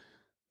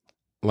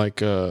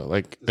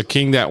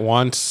king that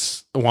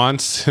wants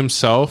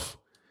himself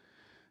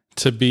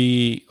to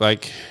be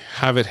like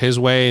have it his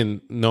way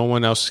and no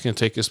one else can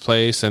take his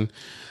place, and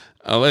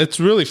it's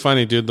really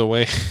funny, dude, the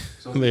way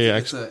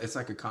it's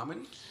like a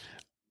comedy.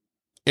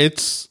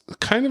 It's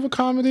kind of a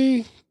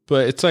comedy,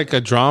 but it's like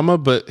a drama,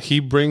 but he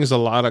brings a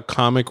lot of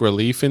comic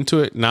relief into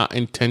it, not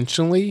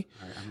intentionally,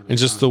 and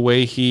just the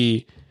way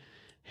he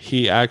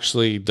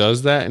actually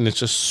does that, and it's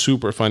just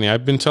super funny.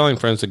 I've been telling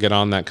friends to get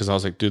on that because I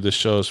was like, dude, this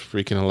show is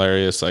freaking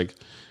hilarious. Like,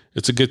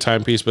 it's a good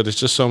timepiece, but it's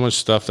just so much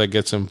stuff that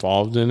gets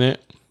involved in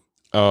it.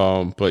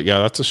 But yeah,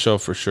 that's a show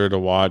for sure to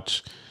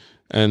watch.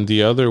 And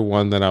the other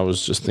one that I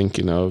was just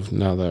thinking of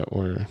now that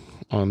we're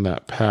on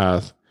that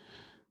path,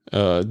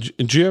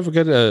 did you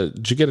get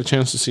a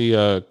chance to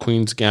see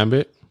Queen's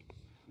Gambit?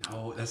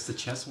 Oh, That's the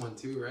chess one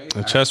too, right?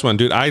 A chess one,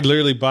 dude. I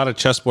literally bought a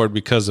chessboard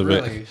because of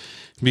it.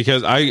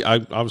 Because I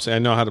obviously I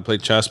know how to play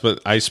chess,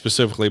 but I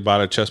specifically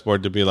bought a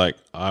chessboard to be like,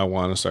 I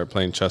want to start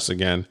playing chess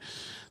again.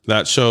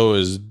 That show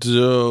is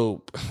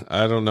dope.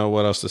 I don't know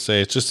what else to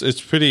say.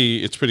 It's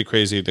pretty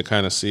crazy to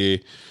kind of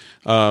see.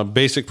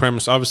 Basic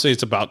premise. Obviously,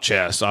 it's about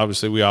chess.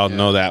 Obviously, we all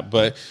know that,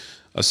 but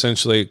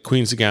essentially,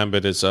 Queen's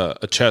Gambit is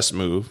a chess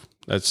move.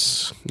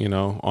 That's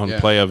on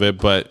play of it,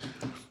 but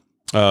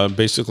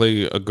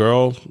basically,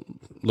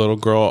 little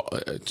girl.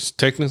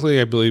 Technically,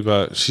 I believe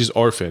she's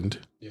orphaned.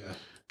 Yeah,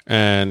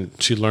 and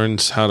she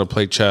learns how to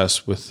play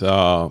chess with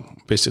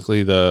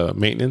basically the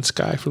maintenance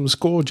guy from the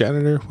school,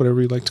 janitor,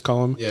 whatever you like to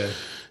call him. Yeah.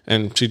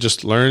 And she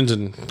just learns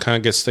and kind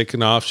of gets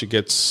taken off. She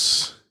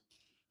gets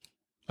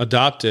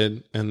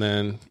adopted, and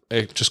then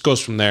it just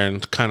goes from there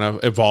and kind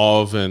of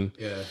evolve. And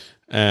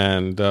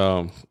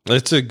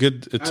it's a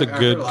good binge.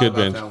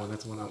 That one.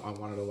 That's one I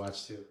wanted to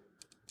watch too.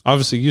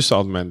 Obviously, you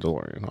saw The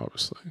Mandalorian.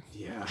 Obviously,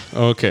 yeah.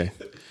 Okay.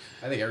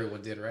 I think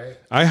everyone did, right?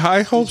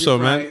 I hope so,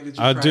 man.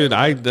 Dude,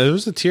 there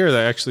was a tear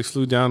that actually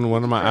flew down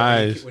one of my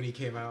eyes when he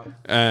came out.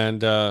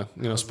 And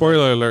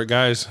spoiler alert,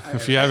 guys.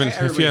 If you haven't,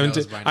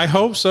 I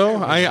hope so.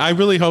 I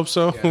really hope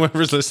so. Yeah.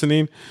 Whoever's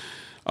listening,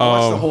 I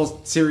watched the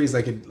whole series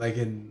like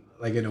in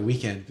a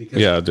weekend.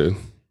 Because, dude.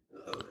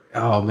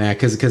 Oh man,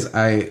 because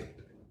I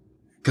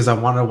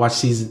wanted to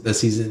watch the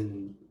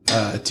season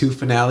 2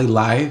 finale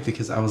live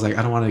because I was like,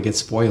 I don't want to get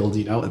spoiled,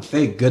 And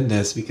thank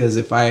goodness, because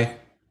if I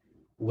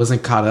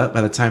wasn't caught up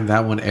by the time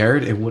that one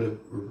aired, it would have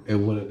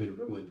been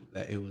ruined.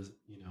 That it was,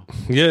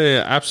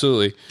 Yeah,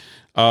 absolutely.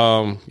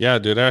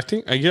 Dude. I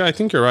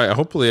think you're right.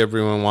 Hopefully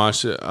everyone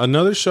watched it.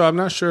 Another show, I'm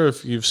not sure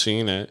if you've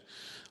seen it.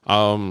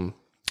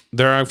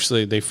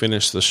 They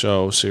finished the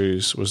show.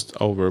 Series was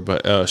over,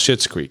 but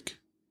Schitt's Creek.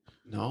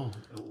 No,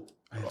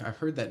 I've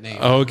heard that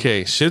name.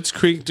 Okay, Schitt's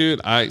Creek, dude.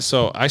 I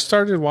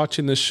started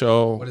watching this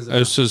show. What is it?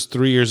 This was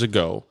 3 years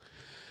ago.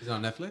 Is it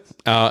on Netflix?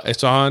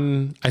 It's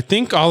on. I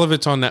think all of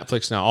it's on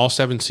Netflix now. All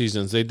 7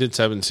 seasons. They did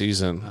 7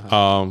 seasons.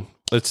 Uh-huh.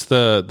 It's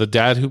the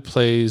dad who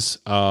plays.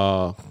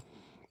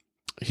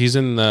 He's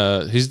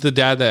the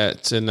dad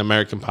that's in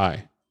American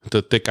Pie.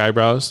 The thick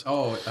eyebrows.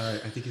 Oh,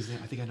 I think his name.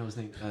 I think I know his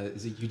name.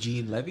 Is it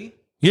Eugene Levy?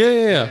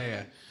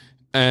 Yeah.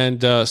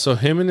 And so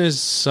him and his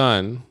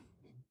son,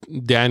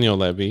 Daniel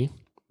Levy,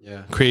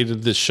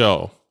 created this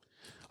show.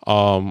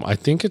 I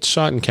think it's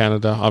shot in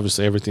Canada.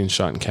 Obviously, everything's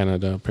shot in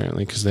Canada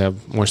apparently because they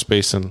have more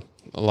space and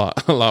a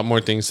lot more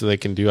things that they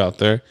can do out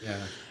there. Yeah.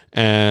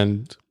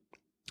 And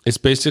it's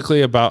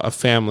basically about a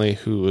family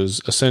who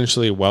is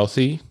essentially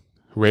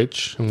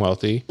rich and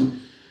wealthy,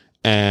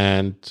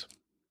 and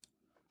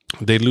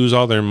they lose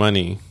all their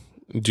money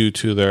due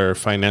to their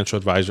financial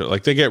advisor.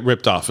 Like they get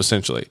ripped off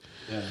essentially.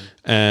 Yeah.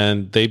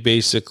 And they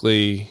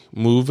basically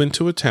move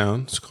into a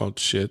town. It's called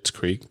Schitt's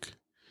Creek,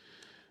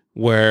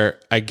 where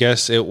I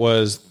guess it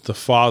was the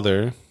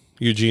father,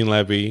 Eugene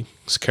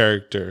Levy's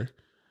character,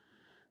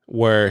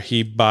 where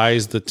he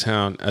buys the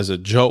town as a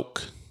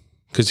joke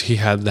because he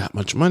had that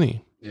much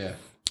money. Yeah.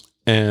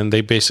 And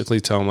they basically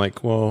tell him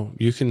like, well,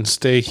 you can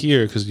stay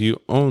here because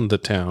you own the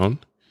town.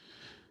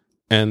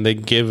 And they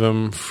give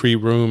him free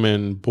room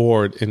and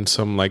board in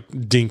some like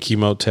dinky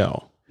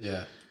motel.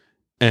 Yeah.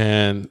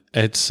 And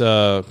it's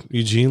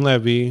Eugene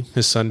Levy,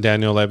 his son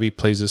Daniel Levy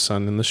plays his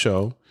son in the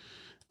show.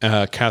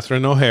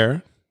 Catherine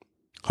O'Hara,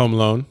 Home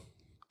Alone.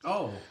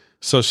 Oh.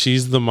 So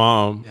she's the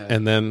mom,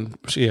 and then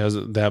they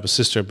have a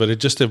sister, but it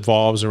just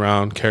evolves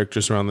around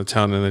characters around the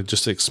town, and it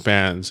just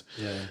expands.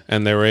 Yeah.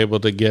 And they were able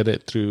to get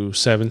it through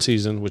 7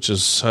 seasons, which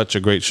is such a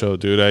great show,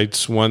 dude.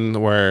 It's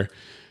one where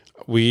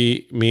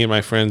me and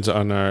my friends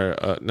on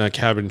our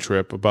cabin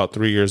trip about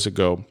 3 years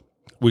ago,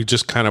 we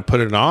just kind of put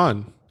it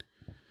on.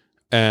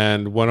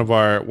 And one of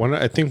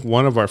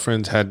our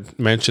friends had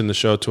mentioned the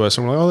show to us,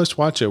 and we're like, oh, let's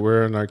watch it.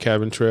 We're on our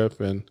cabin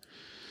trip, and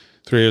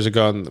 3 years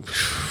ago, and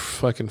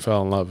fucking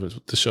fell in love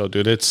with the show,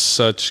 dude. It's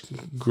such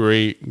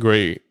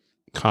great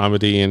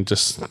comedy and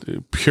just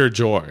pure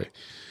joy.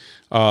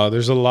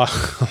 There's a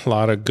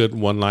lot of good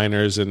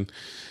one-liners, and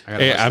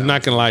I'm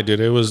not gonna lie,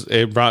 dude.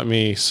 It brought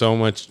me so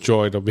much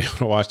joy to be able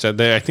to watch that.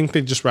 I think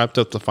they just wrapped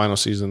up the final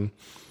season.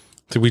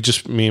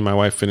 Me and my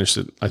wife finished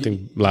it, I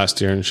think,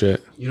 last year and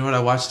shit. You know what I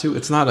watched too?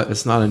 It's not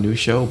a new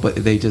show, but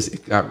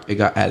it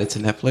got added to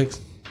Netflix.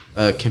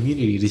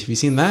 Community. Have you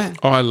seen that?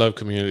 Oh, I love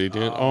Community,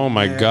 dude. Oh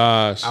my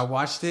gosh. I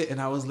watched it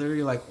and I was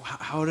literally like,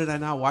 how did I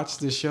not watch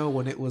this show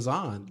when it was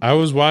on? I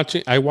watched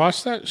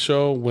that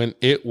show when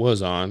it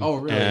was on. Oh,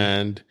 really?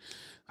 And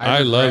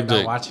I loved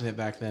it. Watching it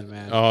back then,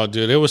 man. Oh,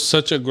 dude, it was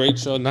such a great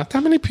show. Not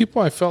that many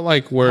people I felt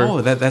like were. Oh,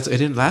 it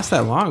didn't last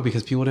that long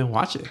because people didn't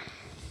watch it.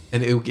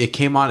 And it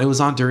came on. It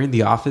was on during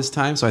The Office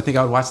time, so I think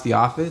I would watch The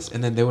Office,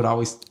 and then they would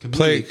always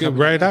play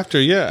right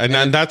after. Yeah,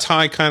 and that's how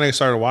I kind of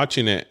started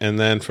watching it, and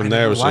then from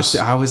there it was just.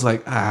 I was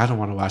like, I don't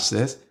want to watch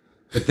this,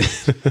 but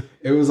then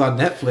it was on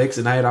Netflix,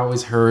 and I had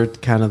always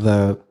heard kind of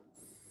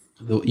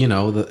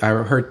I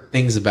heard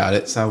things about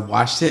it, so I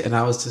watched it, and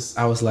I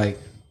was like,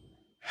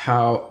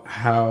 how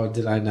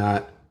did I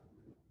not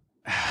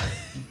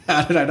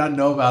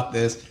know about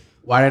this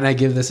why didn't I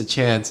give this a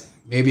chance?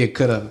 Maybe it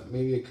could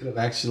have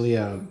actually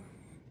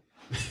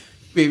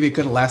maybe it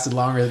could have lasted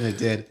longer than it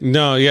did.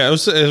 No, yeah, it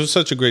was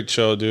such a great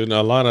show, dude.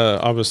 A lot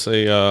of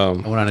obviously. I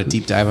went on a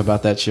deep dive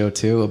about that show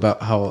too,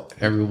 about how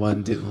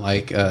everyone didn't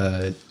like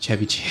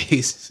Chevy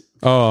Chase.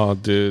 Oh,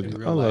 dude,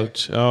 I love.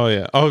 Oh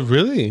yeah. Oh,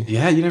 really?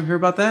 Yeah, you never hear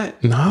about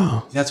that?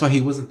 No. That's why he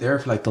wasn't there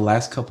for like the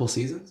last couple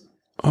seasons.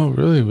 Oh,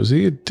 really? Was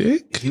he a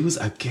dick?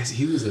 I guess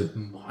he was a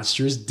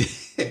monstrous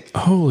dick.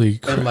 Holy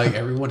crap! And like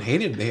everyone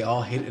hated, they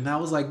all hated, and I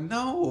was like,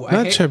 no,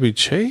 Not Chevy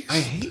Chase. I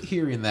hate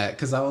hearing that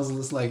because I was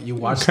just like, you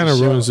watch, kind of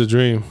ruins the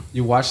dream.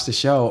 You watch the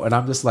show, and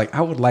I'm just like,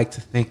 I would like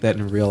to think that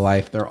in real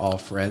life they're all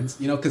friends,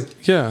 you know? Because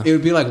it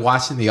would be like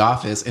watching The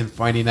Office and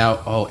finding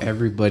out, oh,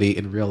 everybody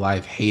in real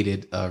life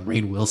hated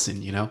Rainn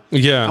Wilson, you know?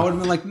 Yeah, I would have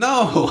been like,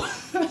 no.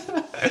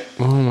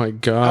 Oh my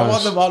gosh. I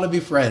want them all to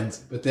be friends.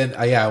 But then,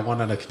 I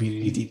went on a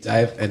community deep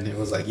dive, and it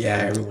was like, yeah,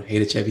 everyone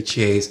hated Chevy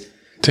Chase.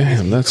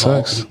 Damn, that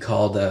sucks. He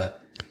called, I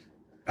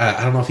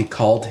don't know if he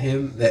called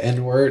him the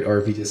N-word or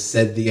if he just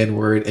said the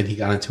N-word and he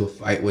got into a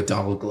fight with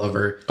Donald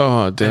Glover.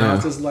 Oh, damn. And I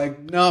was just like,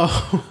 no,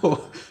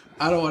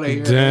 I don't want to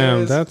hear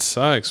Damn, that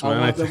sucks, man.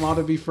 I want them all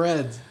to be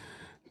friends.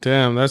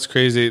 Damn, that's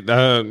crazy.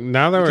 Now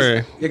that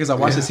we're... because I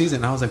watched the season,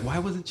 and I was like, why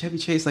wasn't Chevy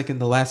Chase like in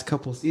the last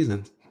couple of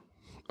seasons?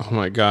 Oh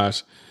my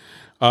gosh.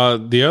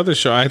 The other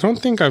show, I don't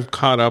think I've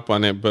caught up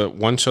on it, but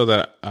one show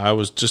that I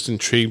was just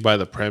intrigued by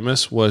the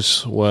premise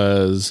was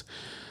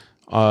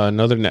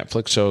another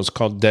Netflix show. It's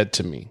called Dead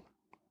to Me.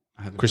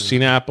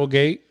 Christina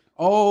Applegate.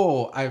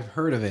 Oh, I've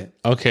heard of it.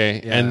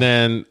 Okay. Yeah. And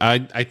then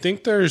I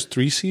think there's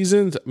 3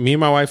 seasons. Me and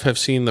my wife have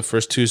seen the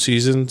first 2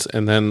 seasons,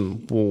 and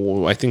then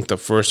I think the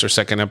first or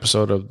second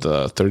episode of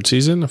the 3rd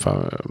season, if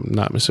I'm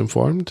not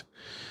misinformed.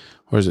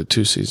 Or is it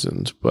 2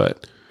 seasons?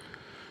 But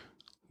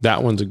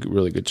that one's a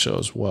really good show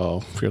as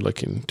well if you're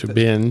looking to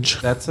binge.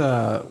 That's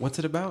what's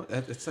it about?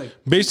 It's like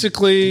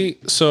basically,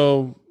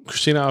 so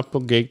Christina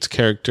Applegate's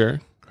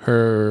character,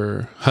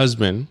 her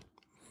husband,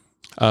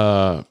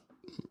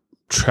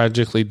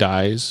 tragically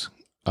dies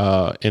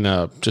in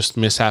a just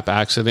mishap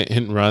accident,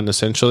 hit and run,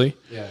 essentially.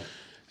 Yeah.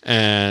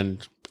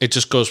 And it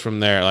just goes from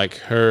there. Like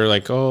her,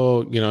 like,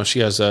 oh, you know,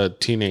 she has a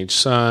teenage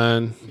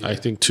son. Yeah. I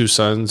think 2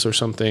 sons or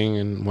something,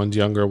 and one's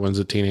younger, one's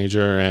a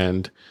teenager,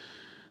 and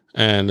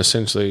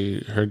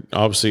essentially her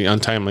obviously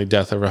untimely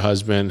death of her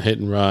husband, hit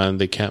and run.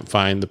 They can't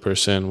find the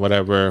person,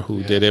 whatever,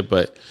 who did it,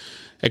 but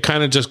it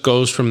kind of just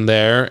goes from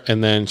there.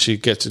 And then she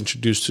gets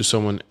introduced to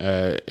someone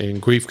in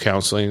grief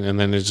counseling, and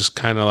then it's just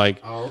kind of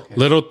like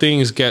little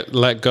things get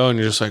let go, and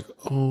you're just like,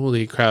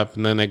 holy crap.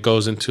 And then it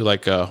goes into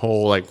like a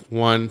whole like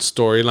one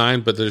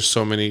storyline, but there's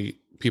so many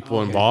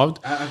people involved.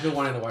 I've been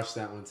wanting to watch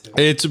that one too.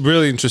 It's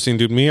really interesting,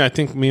 dude. I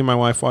think me and my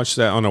wife watched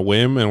that on a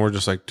whim, and we're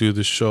just like, dude,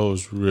 this show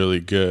is really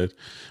good.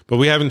 But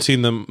we haven't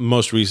seen the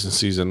most recent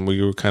season.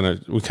 We kind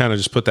of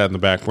just put that in the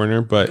back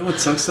burner. But you know what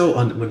sucks though?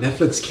 When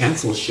Netflix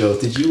cancels shows,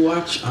 did you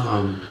watch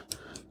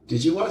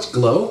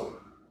Glow?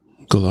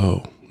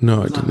 Glow?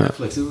 No, I did not.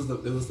 Netflix.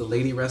 It was the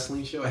lady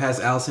wrestling show. It has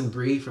Allison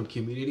Brie from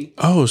Community.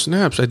 Oh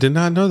snaps! I did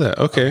not know that.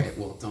 Okay.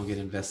 Well, don't get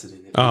invested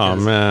in it. Oh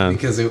man!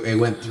 Because it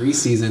went 3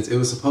 seasons. It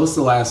was supposed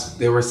to last.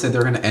 They said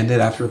they're going to end it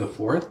after the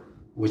 4th,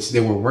 which they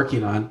were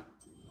working on,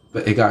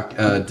 but it got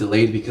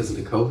delayed because of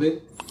the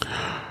COVID.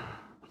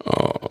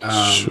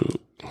 Oh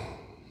shoot!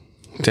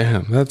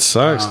 Damn, that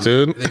sucks,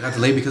 dude. They got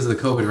delayed because of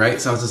the COVID,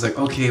 right? So I was just like,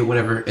 okay,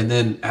 whatever. And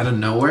then out of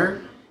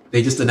nowhere,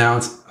 they just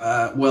announced,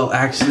 well,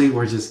 actually,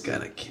 we're just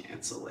gonna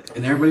cancel it.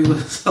 And everybody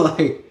was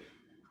like,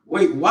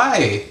 wait,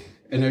 why?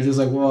 And they're just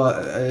like,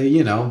 well,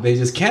 you know, they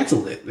just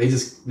canceled it.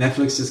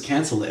 Netflix just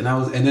canceled it.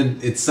 And then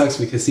it sucks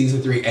because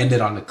season 3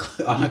 ended on a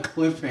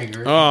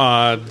cliffhanger.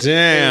 Oh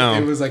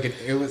damn! It was like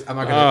I'm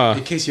not gonna.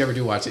 In case you ever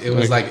do watch it, it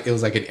was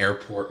like an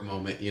airport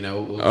moment. You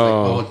know, it was like,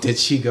 oh, did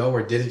she go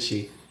or didn't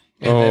she?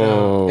 And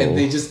then, and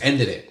they just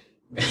ended it.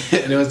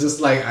 And it was just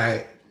like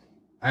I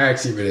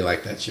actually really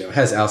like that show. It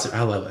has Allison.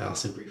 I love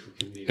Allison Brie from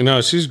Community.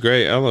 No, she's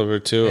great. I love her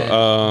too.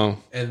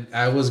 And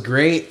I was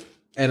great.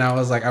 And I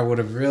was like, I would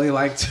have really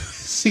liked to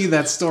see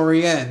that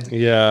story end.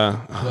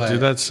 Yeah.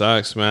 Dude, that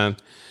sucks, man.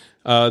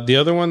 The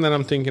other one that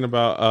I'm thinking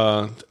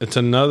about,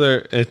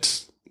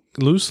 it's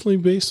loosely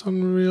based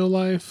on real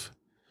life.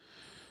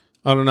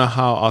 I don't know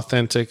how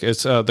authentic.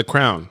 It's The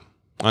Crown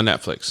on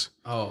Netflix.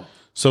 Oh.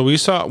 So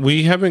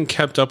we haven't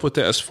kept up with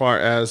it as far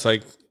as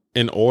like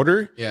in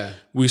order. Yeah.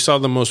 We saw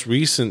the most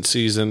recent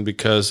season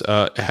because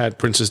it had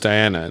Princess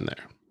Diana in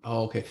there.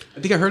 Oh, okay. I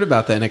think I heard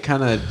about that, and it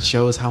kind of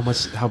shows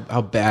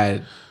how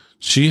bad.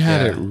 She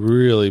had it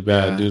really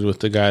bad, dude, with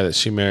the guy that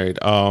she married.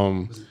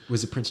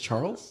 Was it Prince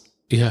Charles?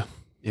 Yeah.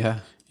 Yeah.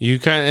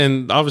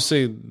 And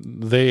obviously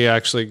they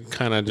actually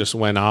kind of just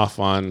went off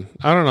on,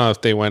 I don't know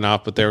if they went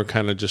off, but they were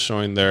kind of just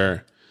showing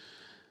their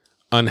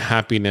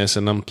unhappiness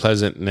and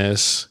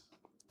unpleasantness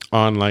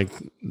on like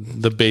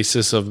the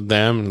basis of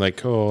them,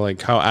 like, oh,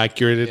 like how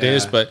accurate it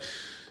is. But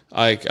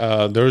like,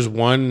 there was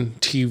one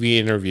TV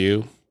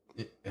interview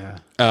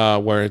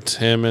where it's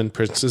him and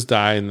Princess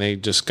Di, and they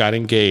just got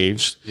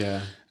engaged.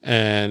 Yeah.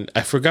 And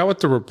I forgot what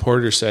the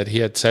reporter said.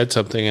 He had said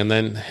something, and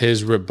then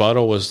his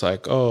rebuttal was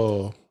like,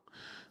 oh,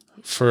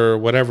 for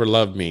whatever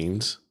love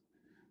means,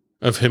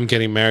 of him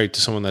getting married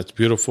to someone that's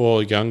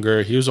beautiful,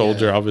 younger. He was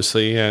older,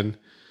 obviously, and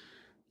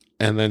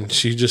then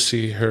she just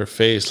see her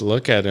face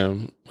look at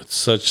him with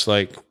such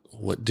like,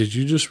 what did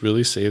you just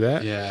really say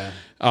that? Yeah.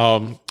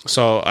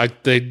 So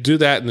they do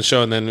that in the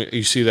show, and then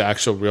you see the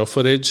actual real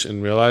footage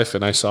in real life,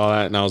 and I saw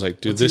that, and I was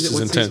like, dude, this is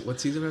intense. What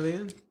season are they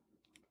in?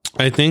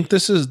 I think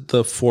this is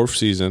the 4th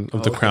season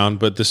of The Crown,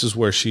 but this is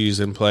where she's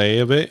in play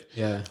of it.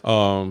 Yeah.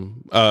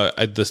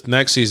 This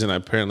next season,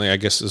 apparently, I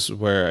guess is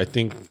where I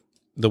think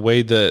the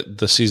way that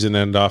the season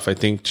ended off, I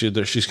think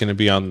she's going to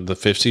be on the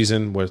 5th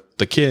season with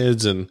the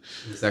kids. And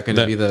is that going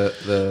to be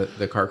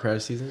the car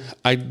crash season?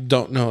 I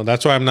don't know.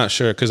 That's why I'm not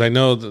sure, because I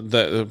know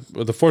that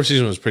the 4th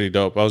season was pretty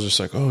dope. I was just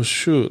like, oh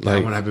shoot,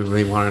 like one I've been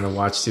really wanting to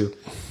watch too.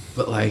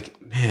 But like,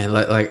 man,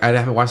 like I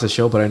haven't watched the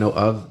show, but I know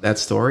of that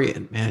story,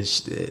 and man,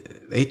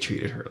 they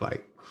treated her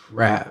like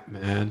crap,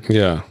 man.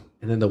 Yeah.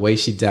 And then the way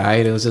she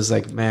died, it was just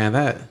like, man,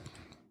 that.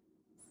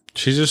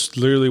 She just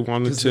literally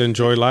wanted to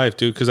enjoy life,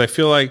 dude. Because I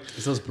feel like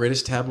those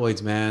British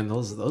tabloids, man,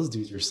 those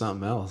dudes are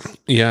something else.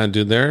 Yeah,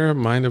 dude, they're a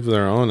mind of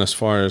their own as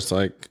far as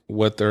like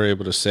what they're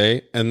able to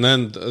say. And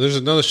then there's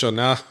another show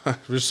now.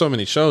 There's so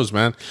many shows,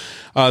 man.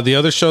 The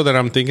other show that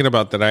I'm thinking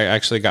about that I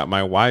actually got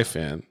my wife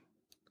in,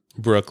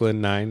 Brooklyn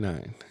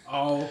Nine-Nine.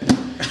 Oh.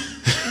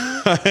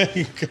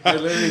 I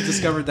literally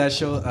discovered that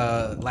show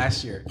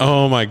last year.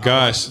 Oh my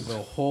gosh! The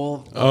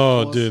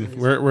whole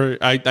dude,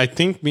 I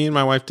think me and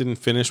my wife didn't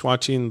finish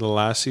watching the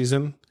last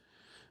season.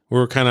 We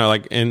were kind of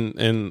like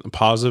in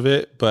pause of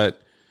it, but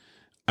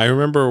I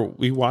remember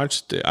we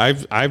watched it.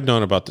 I've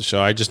known about the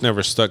show. I just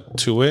never stuck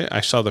to it.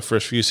 I saw the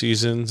first few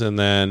seasons, and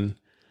then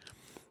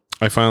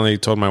I finally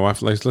told my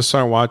wife, like, let's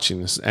start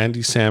watching this.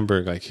 Andy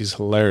Samberg, like, he's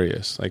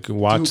hilarious. Like,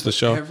 watch the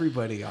show.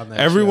 Everybody on that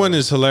Everyone show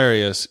is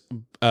hilarious.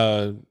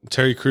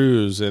 Terry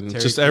Crews and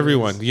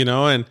everyone, you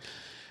know, and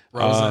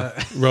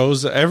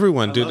Rosa,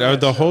 everyone, dude.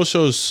 The whole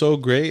show is so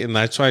great, and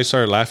that's why I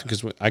started laughing,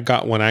 because I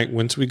got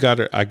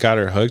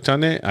her hooked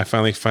on it. I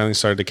finally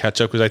started to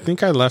catch up, because I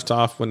think I left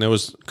off when it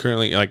was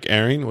currently like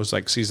airing. It was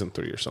like season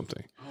 3 or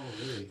something. Oh,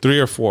 really? 3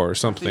 or 4 or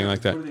something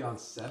like that. Were they on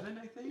 7?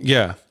 I think.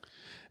 Yeah.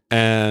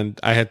 And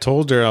I had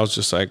told her, I was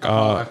just like,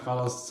 I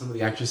follow some of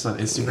the actresses on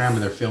Instagram,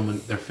 and they're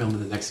filming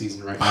the next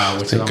season right now.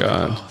 Which thank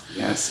God. Like,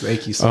 yes,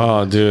 thank you so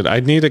much. Oh, dude,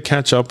 I need to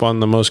catch up on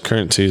the most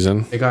current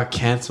season. They got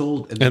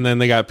canceled, and then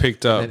they got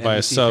picked up by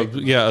a sub.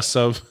 Yeah, a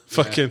sub.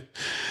 Fucking.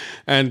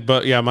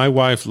 But yeah, my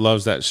wife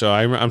loves that show.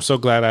 I'm so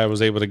glad I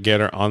was able to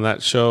get her on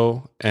that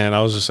show, and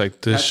I was just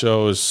like, this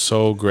show is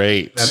so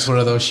great. That's one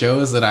of those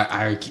shows that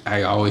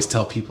I always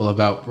tell people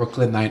about.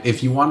 Brooklyn Nine.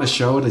 If you want a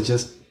show to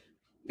just.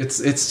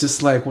 It's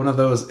just like one of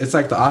those. It's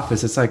like The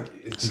Office. It's like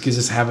you could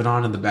just have it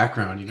on in the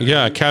background. You know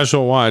yeah,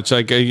 casual watch.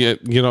 Like you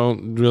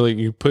really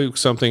you put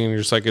something and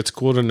you're just like, it's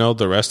cool to know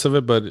the rest of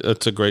it, but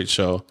it's a great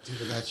show.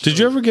 Did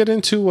you ever get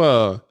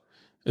into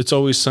It's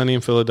Always Sunny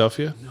in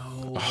Philadelphia?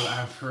 No, but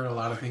I've heard a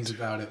lot of things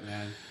about it,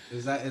 man.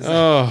 Is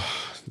that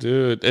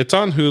dude, it's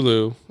on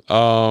Hulu.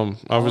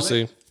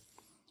 Obviously,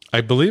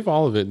 I believe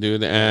all of it,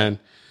 dude, and.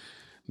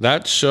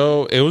 That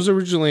show, it was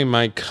originally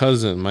my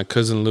cousin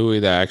Louis,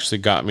 that actually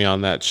got me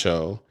on that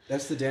show.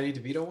 That's the Danny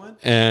DeVito one?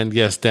 And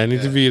yes, Danny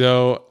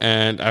DeVito.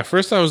 And at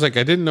first I was like,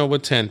 I didn't know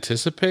what to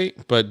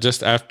anticipate, but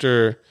just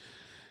after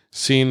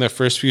seeing the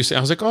first few, I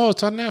was like, oh,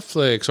 it's on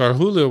Netflix or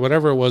Hulu,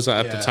 whatever it was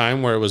at the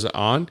time where it was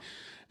on.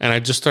 And I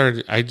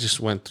just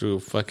went through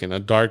fucking a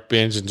dark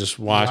binge and just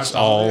watched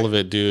all of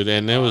it, dude.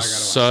 And it was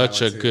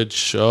such a good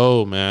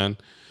show, man.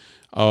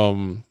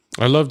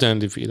 I love Dan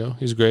DeVito.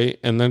 He's great.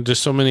 And then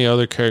just so many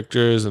other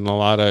characters and a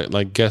lot of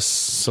like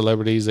guest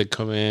celebrities that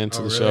come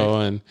into the show.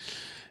 And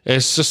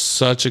it's just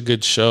such a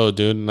good show,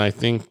 dude. And I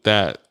think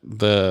that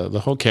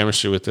the whole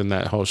chemistry within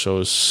that whole show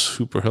is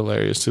super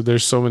hilarious, dude.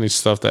 There's so many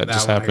stuff that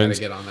just happens.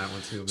 I gotta get on that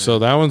one too, man. So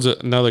that one's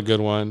another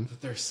good one. But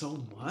there's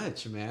so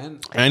much, man.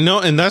 I know.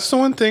 And that's the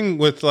one thing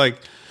with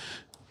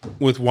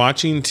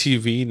watching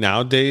TV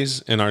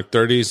nowadays in our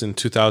 30s in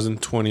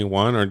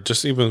 2021, or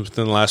just even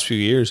within the last few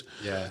years,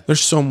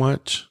 there's so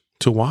much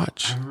to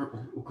watch. I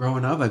remember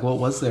growing up, like, what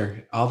was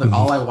there?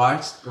 All I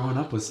watched growing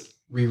up was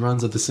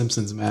reruns of The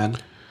Simpsons, man.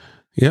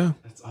 Yeah,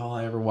 that's all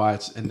I ever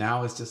watched, and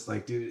now it's just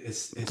like, dude,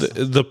 it's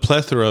the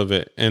plethora of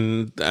it,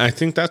 and I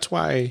think that's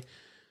why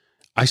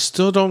I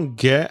still don't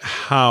get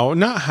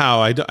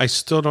I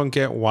still don't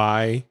get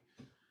why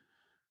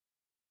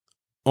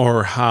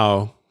or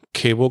how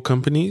cable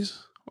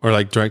companies or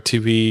like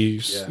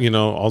DirecTV, you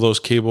know, all those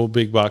cable,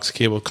 big box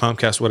cable,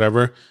 Comcast,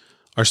 whatever,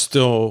 are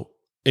still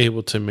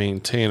able to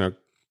maintain or.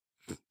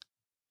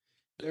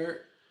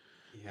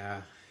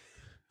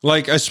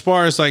 Like as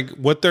far as like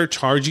what they're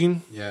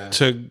charging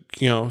to,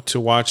 you know, to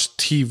watch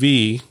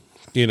TV,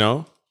 you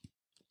know,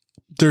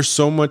 there's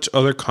so much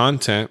other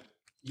content.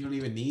 You don't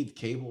even need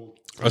cable.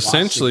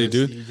 Essentially,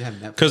 dude.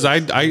 Because I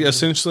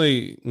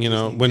essentially, you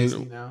know,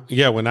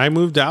 when I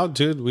moved out,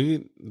 dude,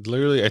 we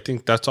literally, I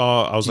think that's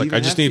all. I was like,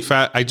 I just need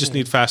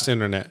fast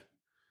internet.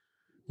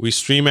 We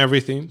stream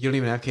everything. You don't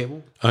even have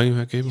cable? I don't even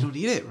have cable. You don't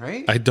need it,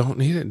 right? I don't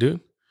need it, dude.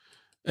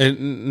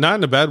 And not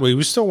in a bad way.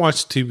 We still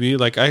watch TV.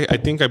 Like I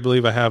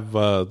believe I have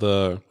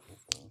the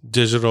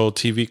digital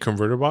TV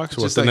converter box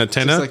with an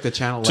antenna. Just like the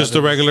channel. Just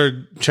the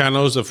regular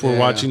channels. If we're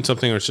watching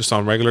something or it's just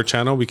on regular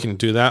channel, we can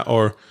do that.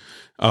 Or,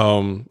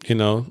 you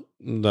know,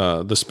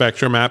 the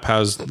Spectrum app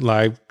has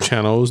live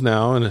channels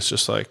now, and it's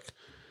just like,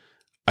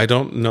 I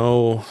don't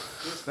know.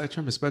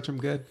 Spectrum is Spectrum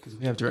good because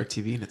we have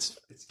DirecTV and it's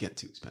getting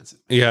too expensive.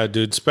 Yeah,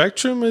 dude,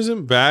 Spectrum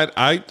isn't bad.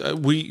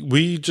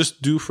 We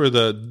just do for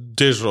the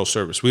digital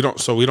service. We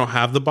don't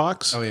have the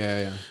box. Oh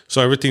yeah.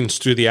 So everything's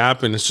through the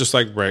app, and it's just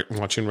like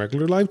watching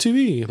regular live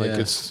TV. Like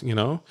it's, you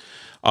know,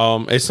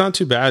 it's not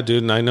too bad,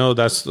 dude. And I know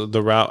that's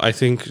the route. I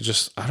think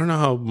just I don't know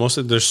how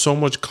there's so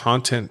much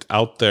content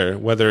out there,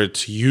 whether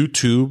it's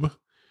YouTube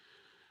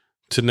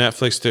to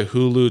Netflix to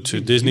Hulu to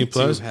Disney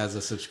Plus. Has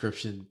a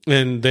subscription,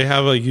 and they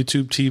have a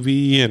YouTube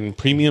TV and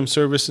premium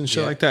service and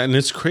shit like that, and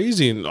it's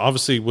crazy. And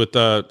obviously, with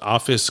the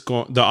Office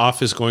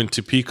going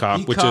to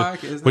Peacock,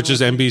 which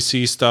is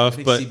NBC stuff,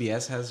 but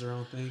CBS has their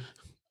own thing,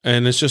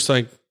 and it's just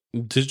like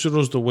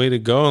digital's the way to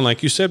go. And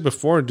like you said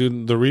before,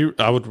 dude,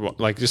 I would,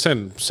 like you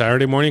said,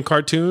 Saturday morning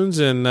cartoons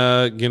and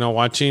you know,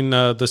 watching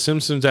The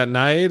Simpsons at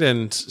night,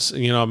 and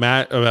you know,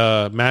 Mad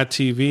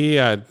TV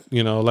at,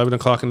 you know, 11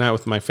 o'clock at night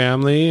with my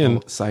family.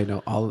 And side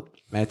note, all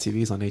Mad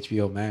TV's on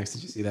HBO Max.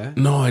 Did you see that?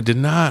 No, I did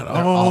not.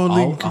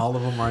 All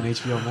of them are on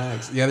HBO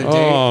Max. The other day.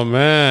 Oh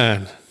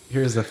man.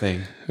 Here's the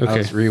thing. Okay. I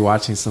was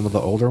rewatching some of the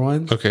older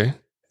ones. Okay.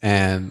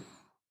 And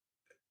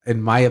in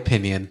my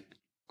opinion,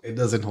 it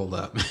doesn't hold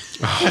up.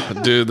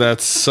 Oh, dude,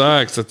 that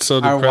sucks. That's so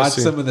depressing. I watched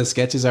some of the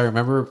sketches I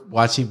remember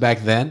watching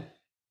back then,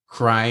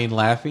 crying,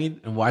 laughing,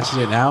 and watching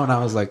it now, and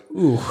I was like,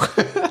 ooh.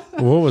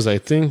 What was I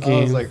thinking?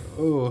 I was like,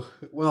 ooh.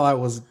 Well, I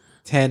was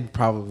 10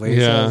 probably.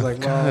 Yeah. So I was like,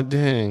 well, God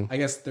dang. I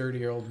guess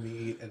 30-year-old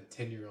me and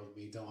 10-year-old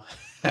me don't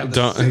have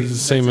the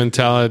same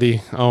mentality.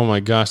 Oh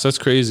my gosh, that's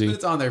crazy. But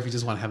it's on there if you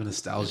just want to have a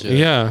nostalgia.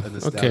 Yeah.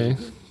 Okay.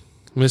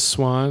 Miss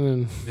Swan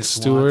and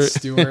Stewart,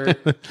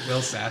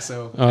 Will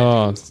Sasso.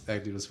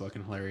 That dude was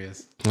fucking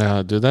hilarious.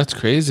 Yeah, dude, that's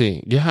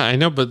crazy. Yeah, I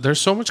know, but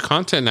there's so much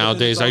content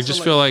nowadays. I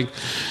just feel like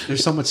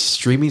there's so much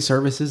streaming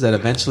services that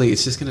eventually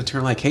it's just going to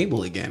turn like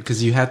cable again,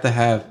 because you have to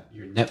have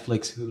your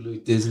Netflix,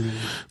 Hulu, Disney.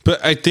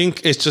 But I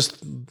think it's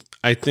just,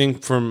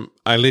 from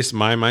at least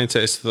my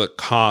mindset, it's the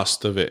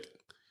cost of it.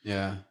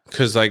 Yeah.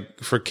 Because like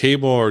for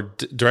cable or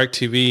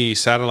DirecTV,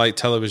 satellite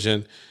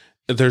television,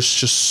 there's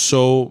just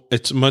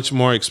it's much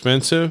more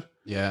expensive.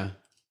 Yeah,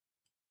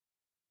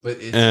 but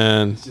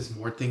it's just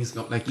more things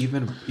going. Like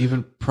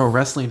even pro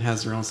wrestling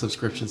has their own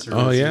subscription service.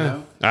 Oh yeah, you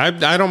know?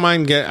 I don't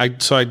mind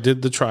so I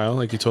did the trial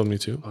like you told me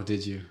to. Oh,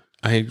 did you?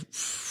 I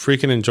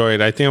freaking enjoy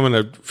it. I think I'm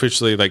gonna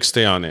officially like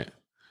stay on it.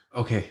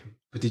 Okay,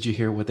 but did you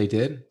hear what they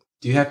did?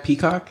 Do you have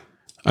Peacock?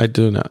 I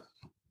do not.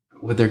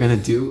 What they're gonna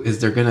do is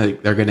they're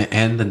gonna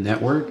end the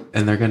network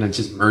and they're gonna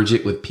just merge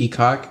it with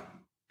Peacock.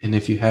 And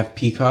if you have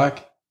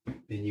Peacock,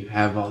 then you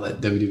have all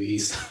that WWE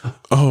stuff.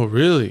 Oh,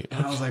 really?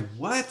 And I was like,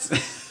 what?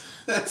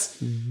 That's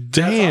damn.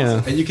 That's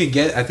awesome. And you can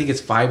get, I think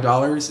it's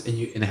 $5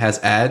 and it has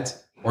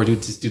ads, or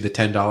just do the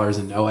 $10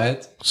 and no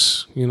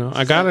ads. You know,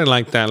 I got it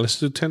like that. Let's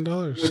do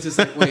 $10. Which is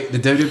like, wait, the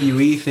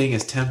WWE thing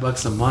is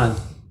 $10 a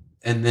month,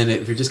 and then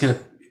if you're just gonna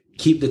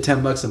keep the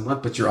 $10 a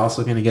month, but you're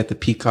also gonna get the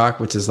Peacock,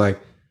 which is like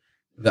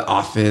The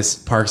Office,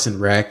 Parks and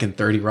Rec, and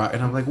 30 Rock.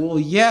 And I'm like, well,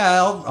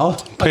 yeah, I'll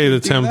pay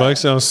the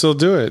 $10. I'll still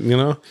do it, you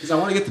know? Because I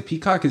want to get the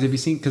Peacock. Because if you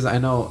seen, because I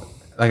know,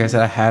 like I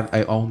said,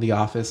 I own The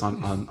Office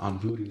on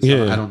Vudu. So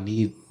yeah. I don't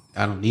need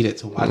it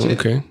to watch it.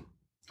 Okay.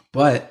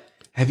 But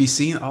have you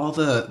seen all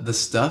the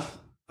stuff,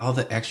 all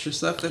the extra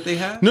stuff that they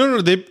have?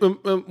 No, they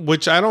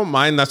which I don't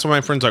mind. That's why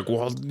my friends are like,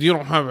 well, you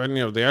don't have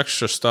any of the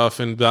extra stuff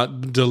and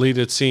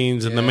deleted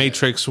scenes and the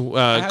Matrix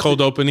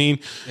cold opening.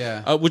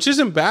 Yeah. Which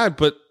isn't bad,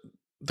 but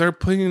they're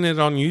putting it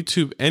on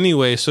YouTube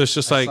anyway, so it's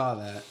just like, I saw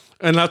that.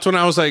 And that's when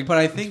I was like, but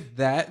I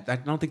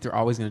don't think they're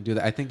always going to do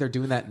that. I think they're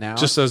doing that now,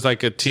 just as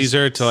like a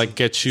teaser to like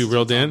get you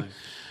reeled in.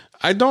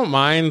 I don't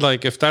mind,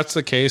 like if that's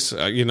the case,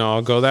 you know,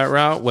 I'll go that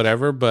route,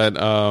 whatever. But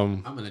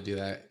I'm going to do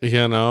that.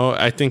 You know,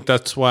 I think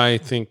that's why I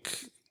think,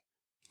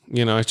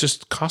 you know, it's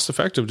just cost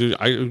effective, dude.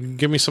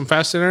 Give me some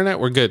fast internet,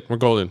 we're good, we're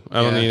golden.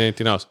 I don't need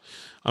anything else.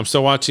 I'm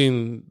still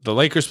watching the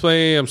Lakers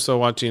play. I'm still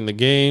watching the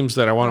games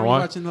that I want to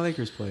watch. Watching the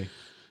Lakers play.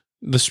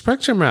 The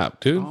Spectrum app,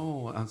 dude.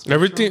 Oh, on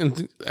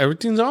Spectrum?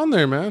 Everything's on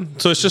there, man.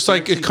 So it's just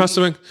like it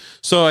custom.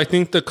 So I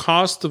think the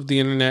cost of the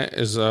internet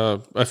is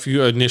if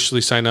you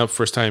initially sign up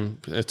first time,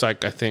 it's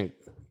like I think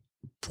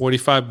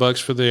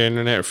 $45 for the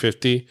internet or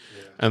 50,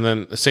 and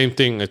then the same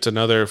thing. It's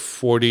another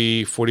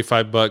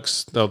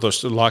 $45. They'll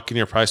just lock in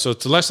your price, so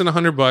it's less than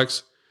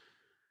 $100.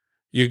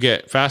 You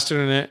get fast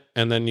internet,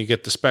 and then you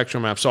get the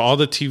Spectrum app. So all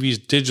the TVs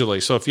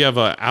digitally. So if you have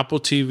an Apple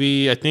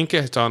TV, I think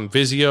it's on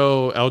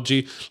Vizio,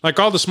 LG, like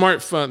all the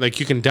smartphone, like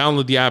you can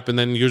download the app, and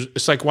then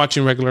it's like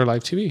watching regular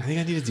live TV. I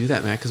think I need to do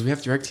that, man, because we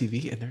have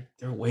DirecTV, and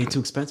they're way too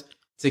expensive.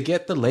 to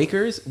get the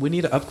Lakers, we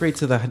need to upgrade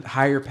to the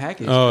higher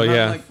package. Oh, and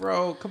yeah. I'm like,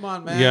 bro, come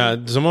on, man. Yeah,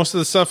 so most of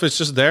the stuff is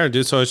just there,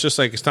 dude. So it's just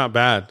like it's not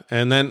bad.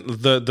 And then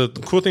the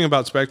cool thing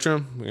about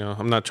Spectrum,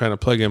 I'm not trying to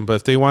plug in, but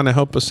if they want to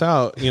help us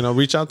out,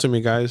 reach out to me,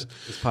 guys.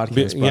 This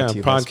podcast brought to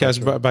you by podcast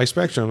Spectrum. by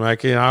Spectrum.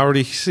 Like I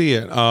already see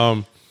it.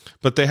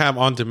 But they have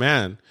on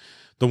demand.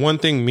 The one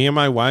thing, me and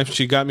my wife,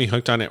 she got me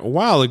hooked on it a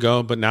while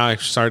ago, but now I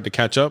started to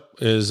catch up.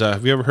 Is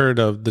have you ever heard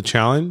of The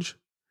Challenge?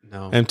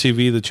 No.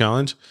 MTV The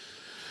Challenge.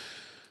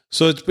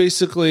 So it's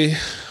basically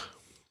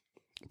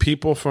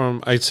people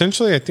from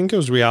essentially, I think it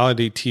was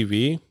reality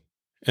TV,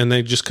 and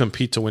they just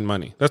compete to win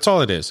money. That's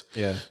all it is.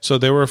 Yeah. So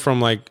they were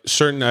from like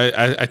certain.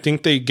 I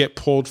think they get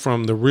pulled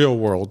from the real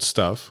world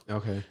stuff.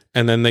 Okay.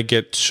 And then they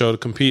get show to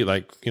compete,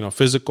 like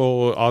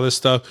physical, all this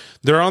stuff.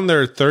 They're on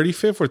their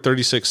 35th or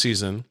 36th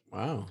season.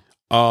 Wow.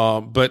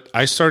 But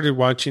I started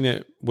watching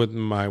it with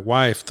my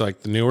wife,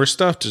 like the newer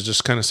stuff, to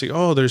just kind of see,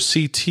 there's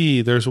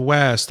CT, there's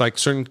West, like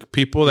certain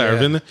people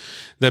that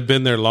have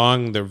been there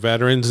long, they're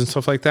veterans and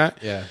stuff like that.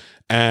 Yeah.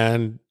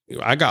 And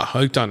I got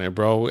hooked on it,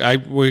 bro.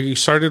 We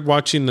started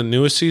watching the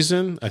newest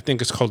season. I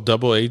think it's called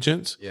Double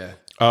Agents. Yeah.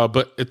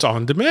 But it's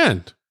on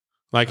demand.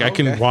 Like I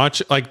can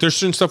watch, like there's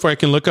certain stuff where I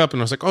can look up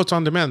and I was like, it's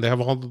on demand. They have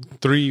all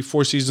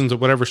 3-4 seasons of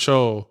whatever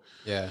show.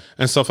 Yeah.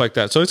 And stuff like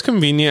that. So it's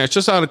convenient. It's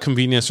just out of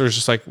convenience. Or it's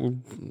just like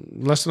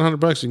less than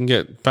 $100. You can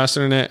get fast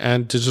internet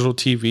and digital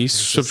TV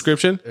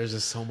subscription. There's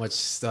just so much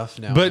stuff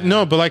now. But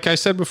but like I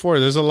said before,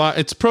 there's a lot.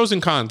 It's pros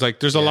and cons. Like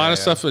there's a lot of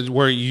stuff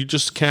where you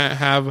just can't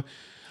have.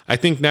 I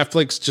think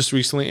Netflix just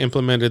recently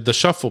implemented the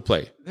shuffle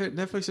play.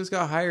 Netflix just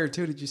got hired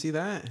too. Did you see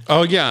that?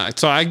 Oh yeah.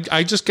 So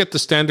I just get the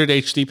standard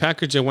HD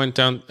package. It went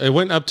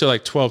up to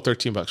like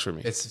 $12-13 for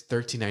me. It's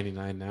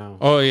 $13.99 now.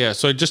 Oh yeah.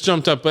 So it just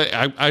jumped up. But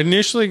I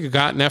initially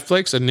got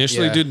Netflix.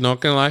 Dude, not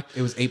gonna lie.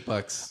 It was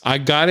 $8. I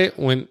got it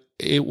when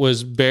it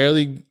was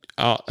barely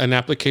an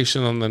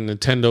application on the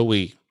Nintendo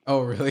Wii. Oh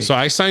really? So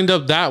I signed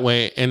up that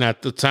way, and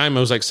at the time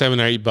it was like $7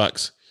 or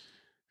 $8.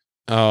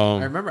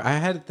 I remember I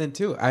had it then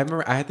too. I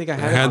think I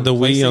had I had the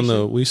Wii on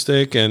the Wii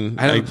stick, and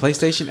I had it on the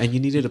PlayStation, and you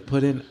needed to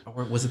put in,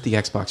 or was it the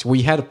Xbox, where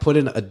you had to put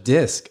in a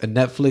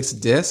Netflix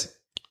disc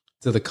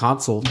to the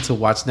console to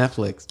watch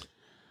Netflix.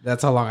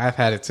 That's how long I've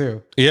had it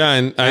too. Yeah,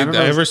 and I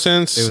ever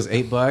since it was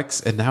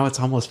 $8, and now it's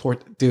almost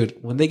 $4. Dude,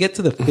 when they get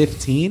to the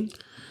 15,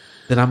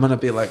 then I'm gonna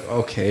be like,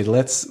 okay,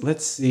 let's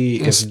see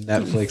if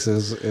Netflix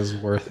is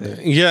worth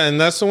it. Yeah, and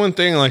that's the one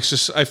thing. Like,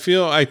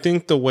 I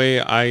think the way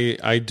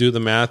I do the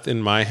math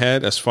in my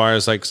head, as far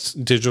as like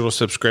digital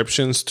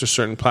subscriptions to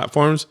certain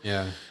platforms,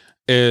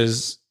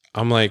 is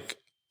I'm like,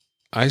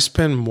 I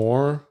spend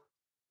more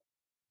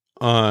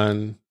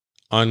on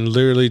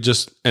literally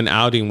just an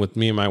outing with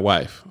me and my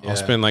wife. I'll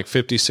spend like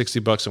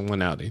 $50-$60 on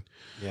one outing.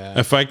 Yeah.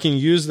 If I can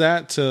use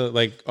that to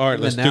like, all right,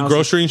 let's do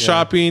grocery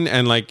shopping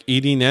and like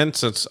eating in,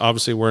 since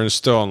obviously we're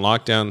still on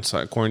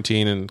lockdown,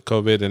 quarantine and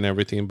COVID and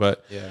everything,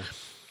 but it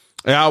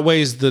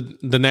outweighs the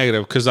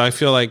negative, because I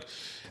feel like,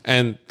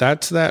 and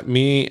that's that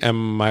me and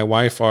my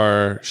wife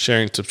are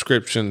sharing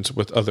subscriptions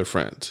with other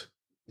friends.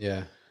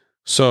 Yeah.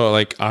 So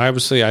like,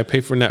 obviously I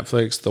pay for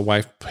Netflix. The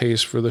wife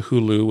pays for the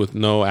Hulu with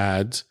no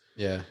ads.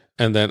 Yeah.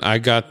 And then I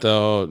got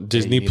the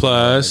Disney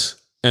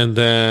Plus, and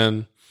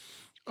then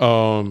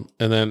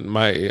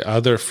my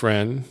other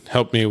friend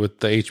helped me with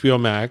the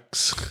HBO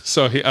Max.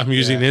 So I'm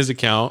using his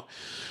account.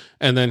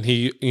 And then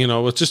he,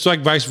 it's just like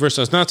vice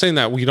versa. It's not saying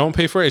that we don't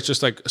pay for it. It's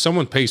just like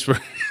someone pays for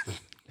it.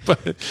 But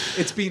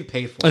it's being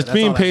paid for. It's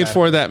being paid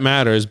for that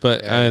matters.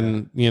 But,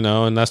 and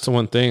that's the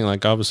one thing.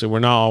 Like, obviously, we're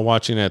not all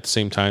watching it at the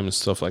same time and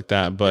stuff like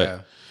that.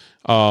 But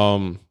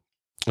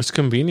it's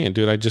convenient,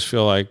 dude. I just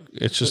feel like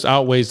it just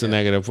outweighs the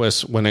negative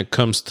when it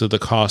comes to the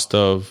cost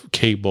of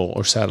cable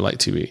or satellite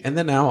TV. And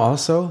then now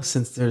also,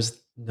 since there's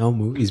no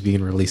movies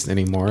being released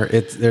anymore,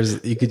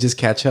 you could just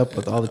catch up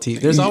with all the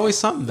TV. There's always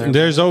something there.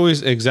 There's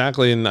always,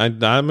 exactly, and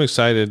I'm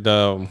excited.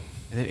 And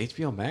then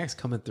HBO Max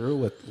coming through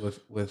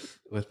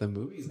with the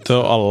movies.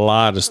 So a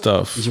lot of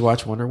stuff. Did you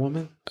watch Wonder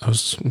Woman? I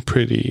was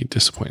pretty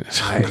disappointed.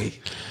 I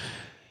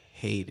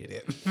hated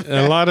it.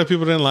 A lot of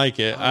people didn't like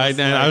it.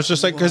 I was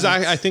just like, because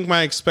I think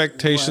my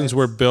expectations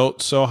were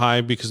built so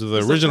high because of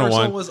the original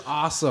one. It was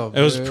awesome.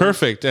 It was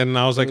perfect, and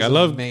I was like, I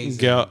love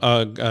Gal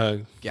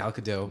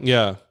Gadot.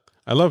 Yeah,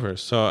 I love her.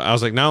 So I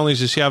was like, not only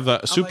does she have the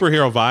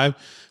superhero vibe,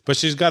 but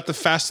she's got the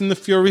Fast and the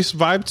Furious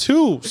vibe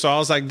too. So I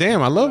was like,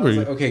 damn, I love her.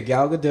 Like, okay,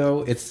 Gal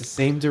Gadot, it's the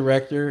same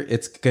director.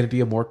 It's going to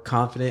be a more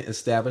confident,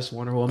 established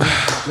Wonder Woman.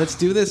 Let's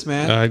do this,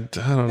 man. I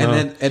don't know. And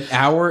then an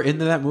hour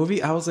into that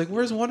movie, I was like,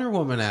 where's Wonder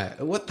Woman at?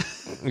 What?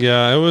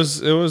 Yeah, it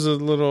was a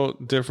little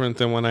different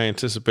than what I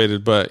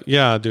anticipated. But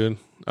yeah, dude.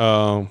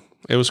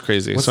 It was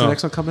crazy. What's the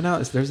next one coming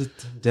out? There's a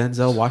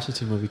Denzel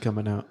Washington movie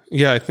coming out.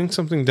 Yeah, I think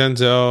something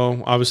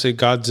Denzel. Obviously,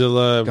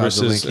 Godzilla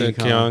versus King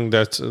Kong.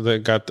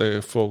 That got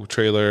the full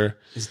trailer.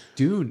 Is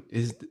Dune?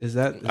 Is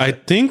that? I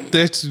think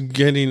that's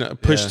getting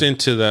pushed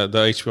into the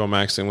HBO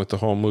Max thing with the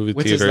whole movie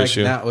theater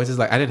issue. Which is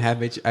like I didn't have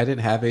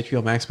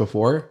HBO Max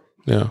before.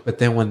 Yeah. But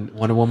then when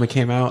Wonder Woman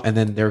came out, and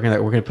then we're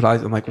gonna put out,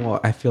 I'm like, well,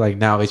 I feel like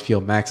now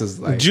HBO Max is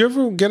like. Did you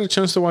ever get a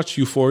chance to watch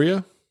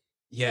Euphoria?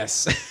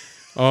 Yes.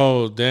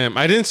 Oh damn!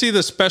 I didn't see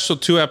the special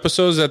 2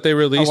 episodes that they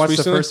released. I watched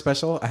recently. the first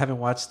special. I haven't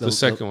watched The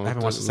second one. I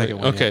haven't watched the second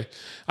one. Okay,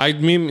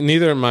 Yet.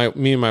 neither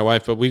me and my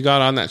wife, but we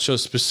got on that show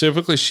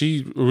specifically.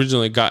 She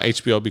originally got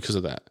HBO because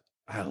of that.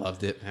 I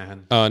loved it,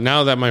 man.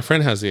 Now that my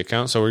friend has the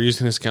account, so we're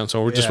using his account,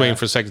 so we're just waiting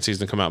for the second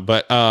season to come out.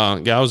 But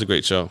yeah, it was a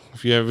great show.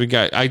 If you ever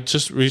got, I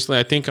just recently,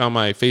 I think on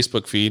my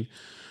Facebook feed,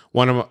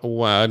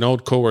 an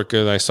old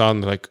coworker that I saw,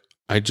 and like,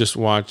 I just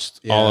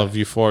watched all of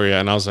Euphoria,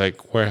 and I was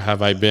like, "Where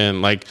have I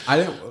been?" Like, I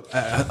didn't.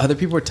 Other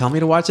people were telling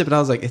me to watch it, but I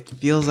was like, it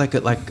feels like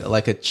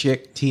a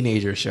chick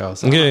teenager show.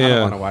 So I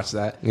don't want to watch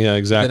that. Yeah,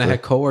 exactly. Then I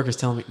had coworkers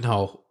telling me,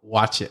 "No,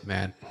 watch it,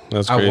 man."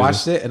 That's crazy. I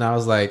watched it, and I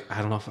was like, I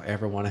don't know if I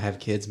ever want to have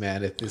kids,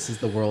 man. If this is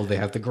the world they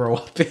have to grow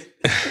up in.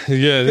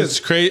 Yeah, it's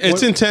crazy.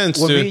 It's intense,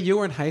 when dude. me and you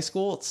were in high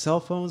school,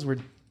 cell phones were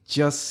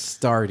just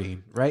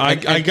starting, right?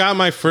 I got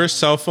my first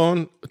cell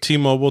phone,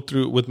 T-Mobile,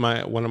 with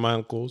one of my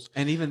uncles.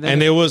 And even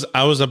then, and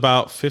I was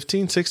about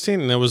 15, 16,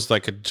 and it was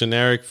like a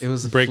generic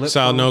brick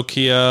style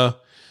Nokia.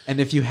 And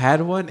if you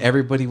had one,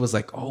 everybody was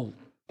like, "Oh,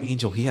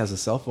 Angel, he has a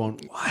cell phone."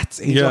 What?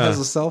 Angel has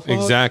a cell phone?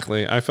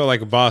 Exactly. I felt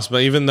like a boss,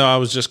 but even though I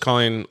was just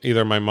calling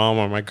either my mom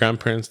or my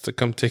grandparents to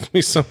come take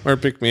me somewhere,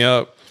 pick me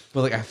up.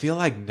 But like, I feel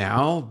like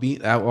now,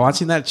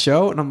 watching that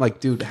show, and I'm like,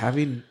 dude,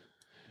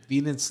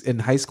 being in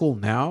high school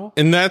now,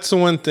 and that's the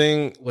one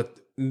thing.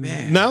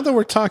 Man. Now that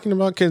we're talking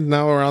about kids,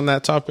 now we're on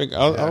that topic.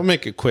 I'll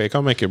make it quick.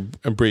 I'll make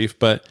it brief.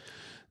 But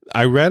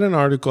I read an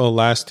article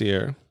last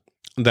year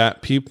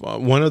that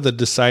one of the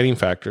deciding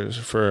factors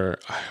for,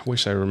 I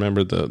wish I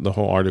remembered the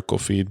whole article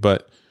feed,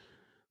 but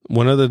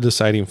one of the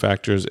deciding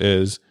factors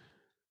is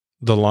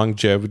the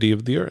longevity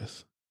of the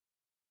earth.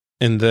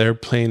 And they're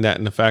playing that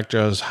in the factor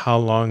as how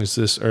long is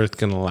this earth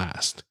going to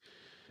last?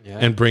 Yeah.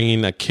 And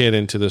bringing a kid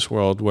into this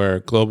world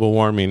where global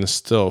warming is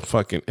still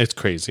it's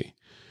crazy.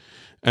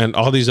 And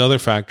all these other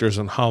factors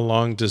on how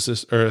long does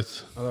this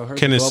earth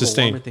can it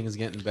sustain? Global warming thing is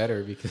getting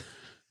better because...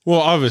 Well,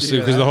 obviously,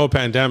 because the whole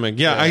pandemic.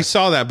 Yeah, I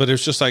saw that, but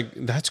it's just like,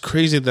 that's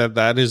crazy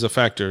that is a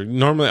factor.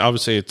 Normally,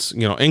 obviously, it's,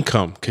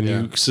 income. Can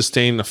you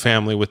sustain a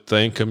family with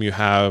the income you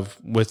have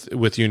with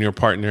you and your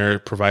partner,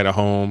 provide a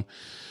home?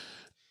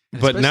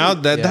 But now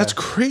that's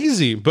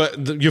crazy.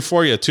 But the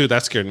Euphoria, too,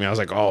 that scared me. I was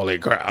like, holy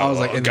crap. I was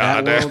like, in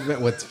that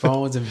world with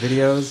phones and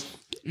videos.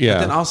 Yeah. But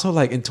then also,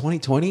 like, in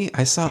 2020,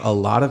 I saw a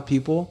lot of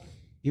people,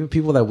 even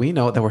people that we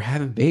know, that were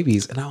having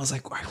babies. And I was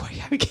like, why are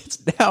you having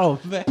kids now,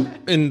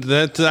 man? And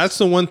that's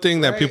the one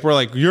thing that people are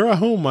like, you're at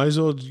home, might as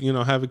well,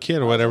 have a kid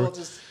or whatever.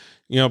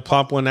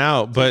 Plop one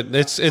out. But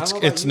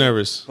it's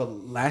nervous. But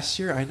last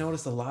year, I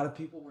noticed a lot of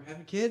people were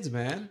having kids,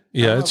 man.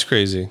 Yeah, it's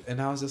crazy.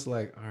 And I was just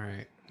like, all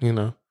right.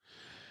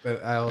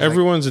 But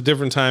everyone's a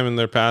different time in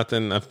their path.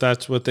 And if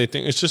that's what they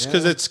think, it's just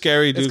because it's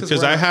scary, dude.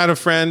 Because I had a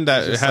friend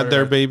that had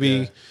their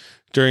baby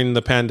during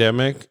the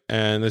pandemic,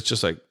 and it's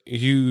just like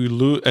you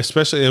lose,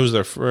 especially it was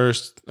their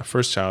first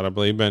child, I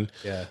believe, and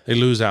they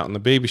lose out in the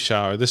baby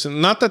shower.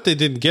 Not that they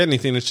didn't get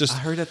anything, it's just I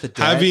heard that the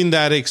dad, having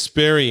that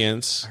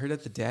experience. I heard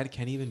that the dad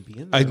can't even be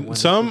in there.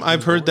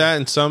 I've heard that,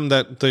 and some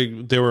that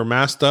they were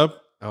masked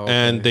up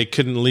and they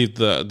couldn't leave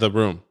the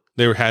room.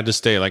 They had to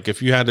stay. Like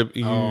if you had to,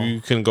 you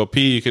couldn't go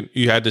pee.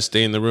 You had to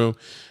stay in the room,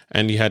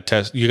 and you got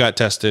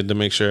tested to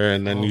make sure,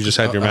 and then you just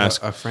had your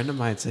mask. A friend of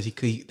mine said they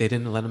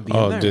didn't let him be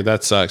in there. Oh, dude,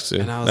 that sucks,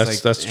 dude. And I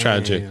was that's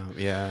tragic.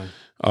 Yeah.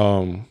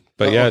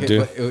 But yeah,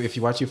 dude. But if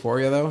you watch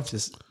Euphoria though,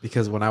 just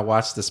because when I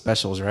watched the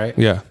specials, right?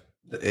 Yeah.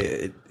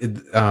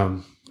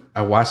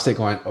 I watched it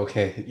going,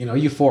 okay,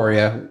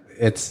 Euphoria.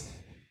 It's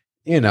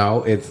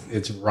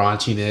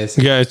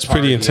raunchiness. Yeah, it's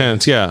pretty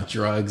intense. Yeah,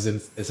 drugs,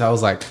 and so I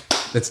was like,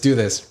 let's do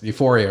this,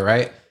 Euphoria,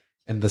 right?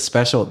 And the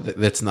special,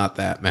 that's not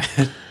that,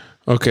 man.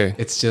 Okay,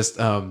 it's just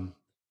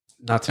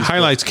not too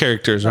highlights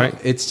characters, right?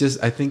 It's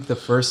just I think the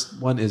first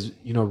one is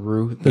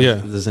Rue, the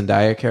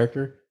Zendaya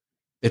character.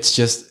 It's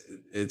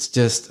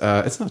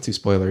not too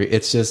spoilery.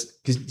 It's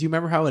just because do you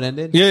remember how it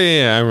ended?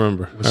 Yeah, I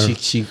remember.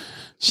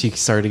 She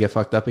started to get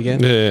fucked up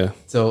again. Yeah.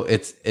 So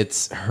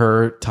it's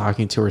her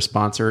talking to her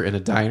sponsor in a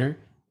diner,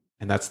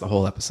 and that's the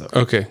whole episode.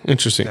 Okay,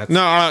 interesting.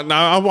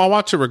 I'll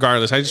watch it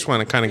regardless. I just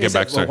want to kind of get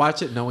back to it.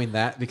 Watch it knowing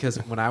that, because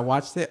when I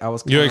watched it, I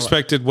was you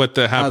expected what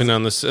happened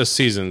on the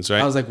seasons,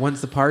 right? I was like,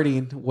 when's the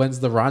partying? When's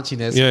the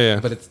raunchiness? Yeah.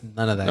 But it's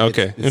none of that.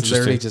 Okay, it's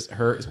literally just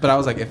her. But I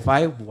was like, if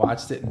I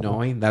watched it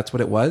knowing that's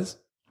what it was,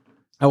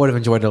 I would have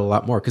enjoyed it a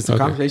lot more, because the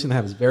conversation they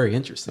have is very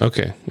interesting.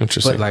 Okay,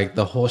 interesting. But like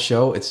the whole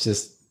show, it's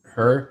just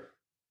her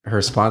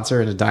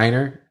sponsor in a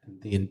diner.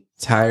 The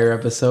entire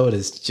episode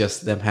is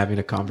just them having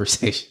a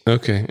conversation.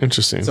 Okay,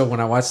 interesting. So when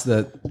I watched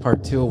the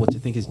part 2, what do you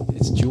think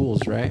it's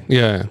Jules, right?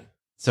 Yeah.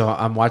 So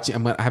I'm watching.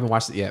 I haven't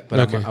watched it yet, but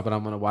I'm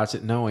going to watch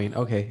it knowing,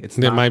 okay,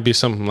 there might be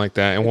something like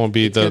that. It won't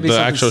be the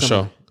actual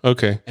show.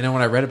 Okay. And then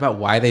when I read about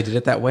why they did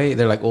it that way,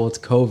 they're like, "Oh, it's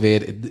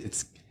COVID.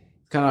 It's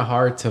kind of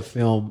hard to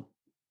film,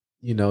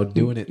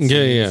 doing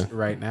it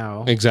right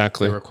now.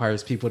 Exactly. It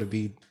requires people to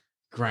be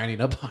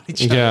grinding up on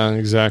each other." Yeah,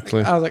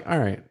 exactly. I was like, all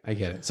right, I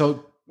get it.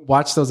 So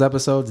watch those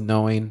episodes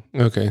knowing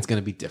it's going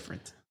to be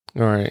different.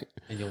 All right.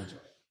 And you'll enjoy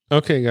it.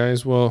 Okay,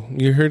 guys. Well,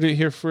 you heard it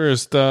here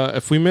first.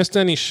 If we missed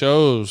any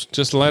shows,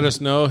 just let us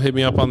know. Hit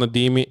me up on the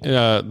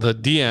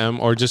DM,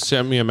 or just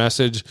send me a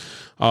message.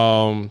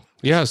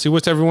 Yeah, see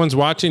what everyone's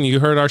watching.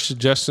 You heard our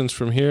suggestions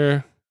from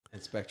here.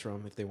 And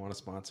Spectrum, if they want to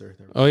sponsor.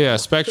 Oh yeah,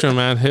 Spectrum,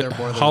 man.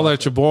 Holler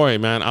at your boy,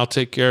 man. I'll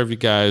take care of you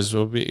guys.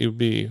 We'll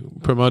be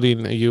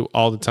promoting you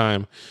all the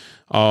time.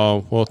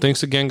 Well,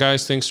 thanks again,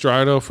 guys. Thanks,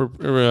 Gerardo,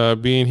 for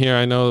being here.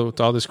 I know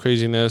with all this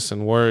craziness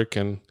and work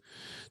and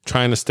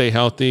trying to stay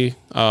healthy.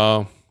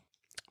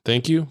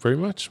 Thank you very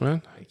much,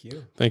 man. Thank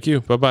you. Thank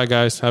you. Bye-bye,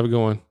 guys. Have a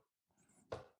good one.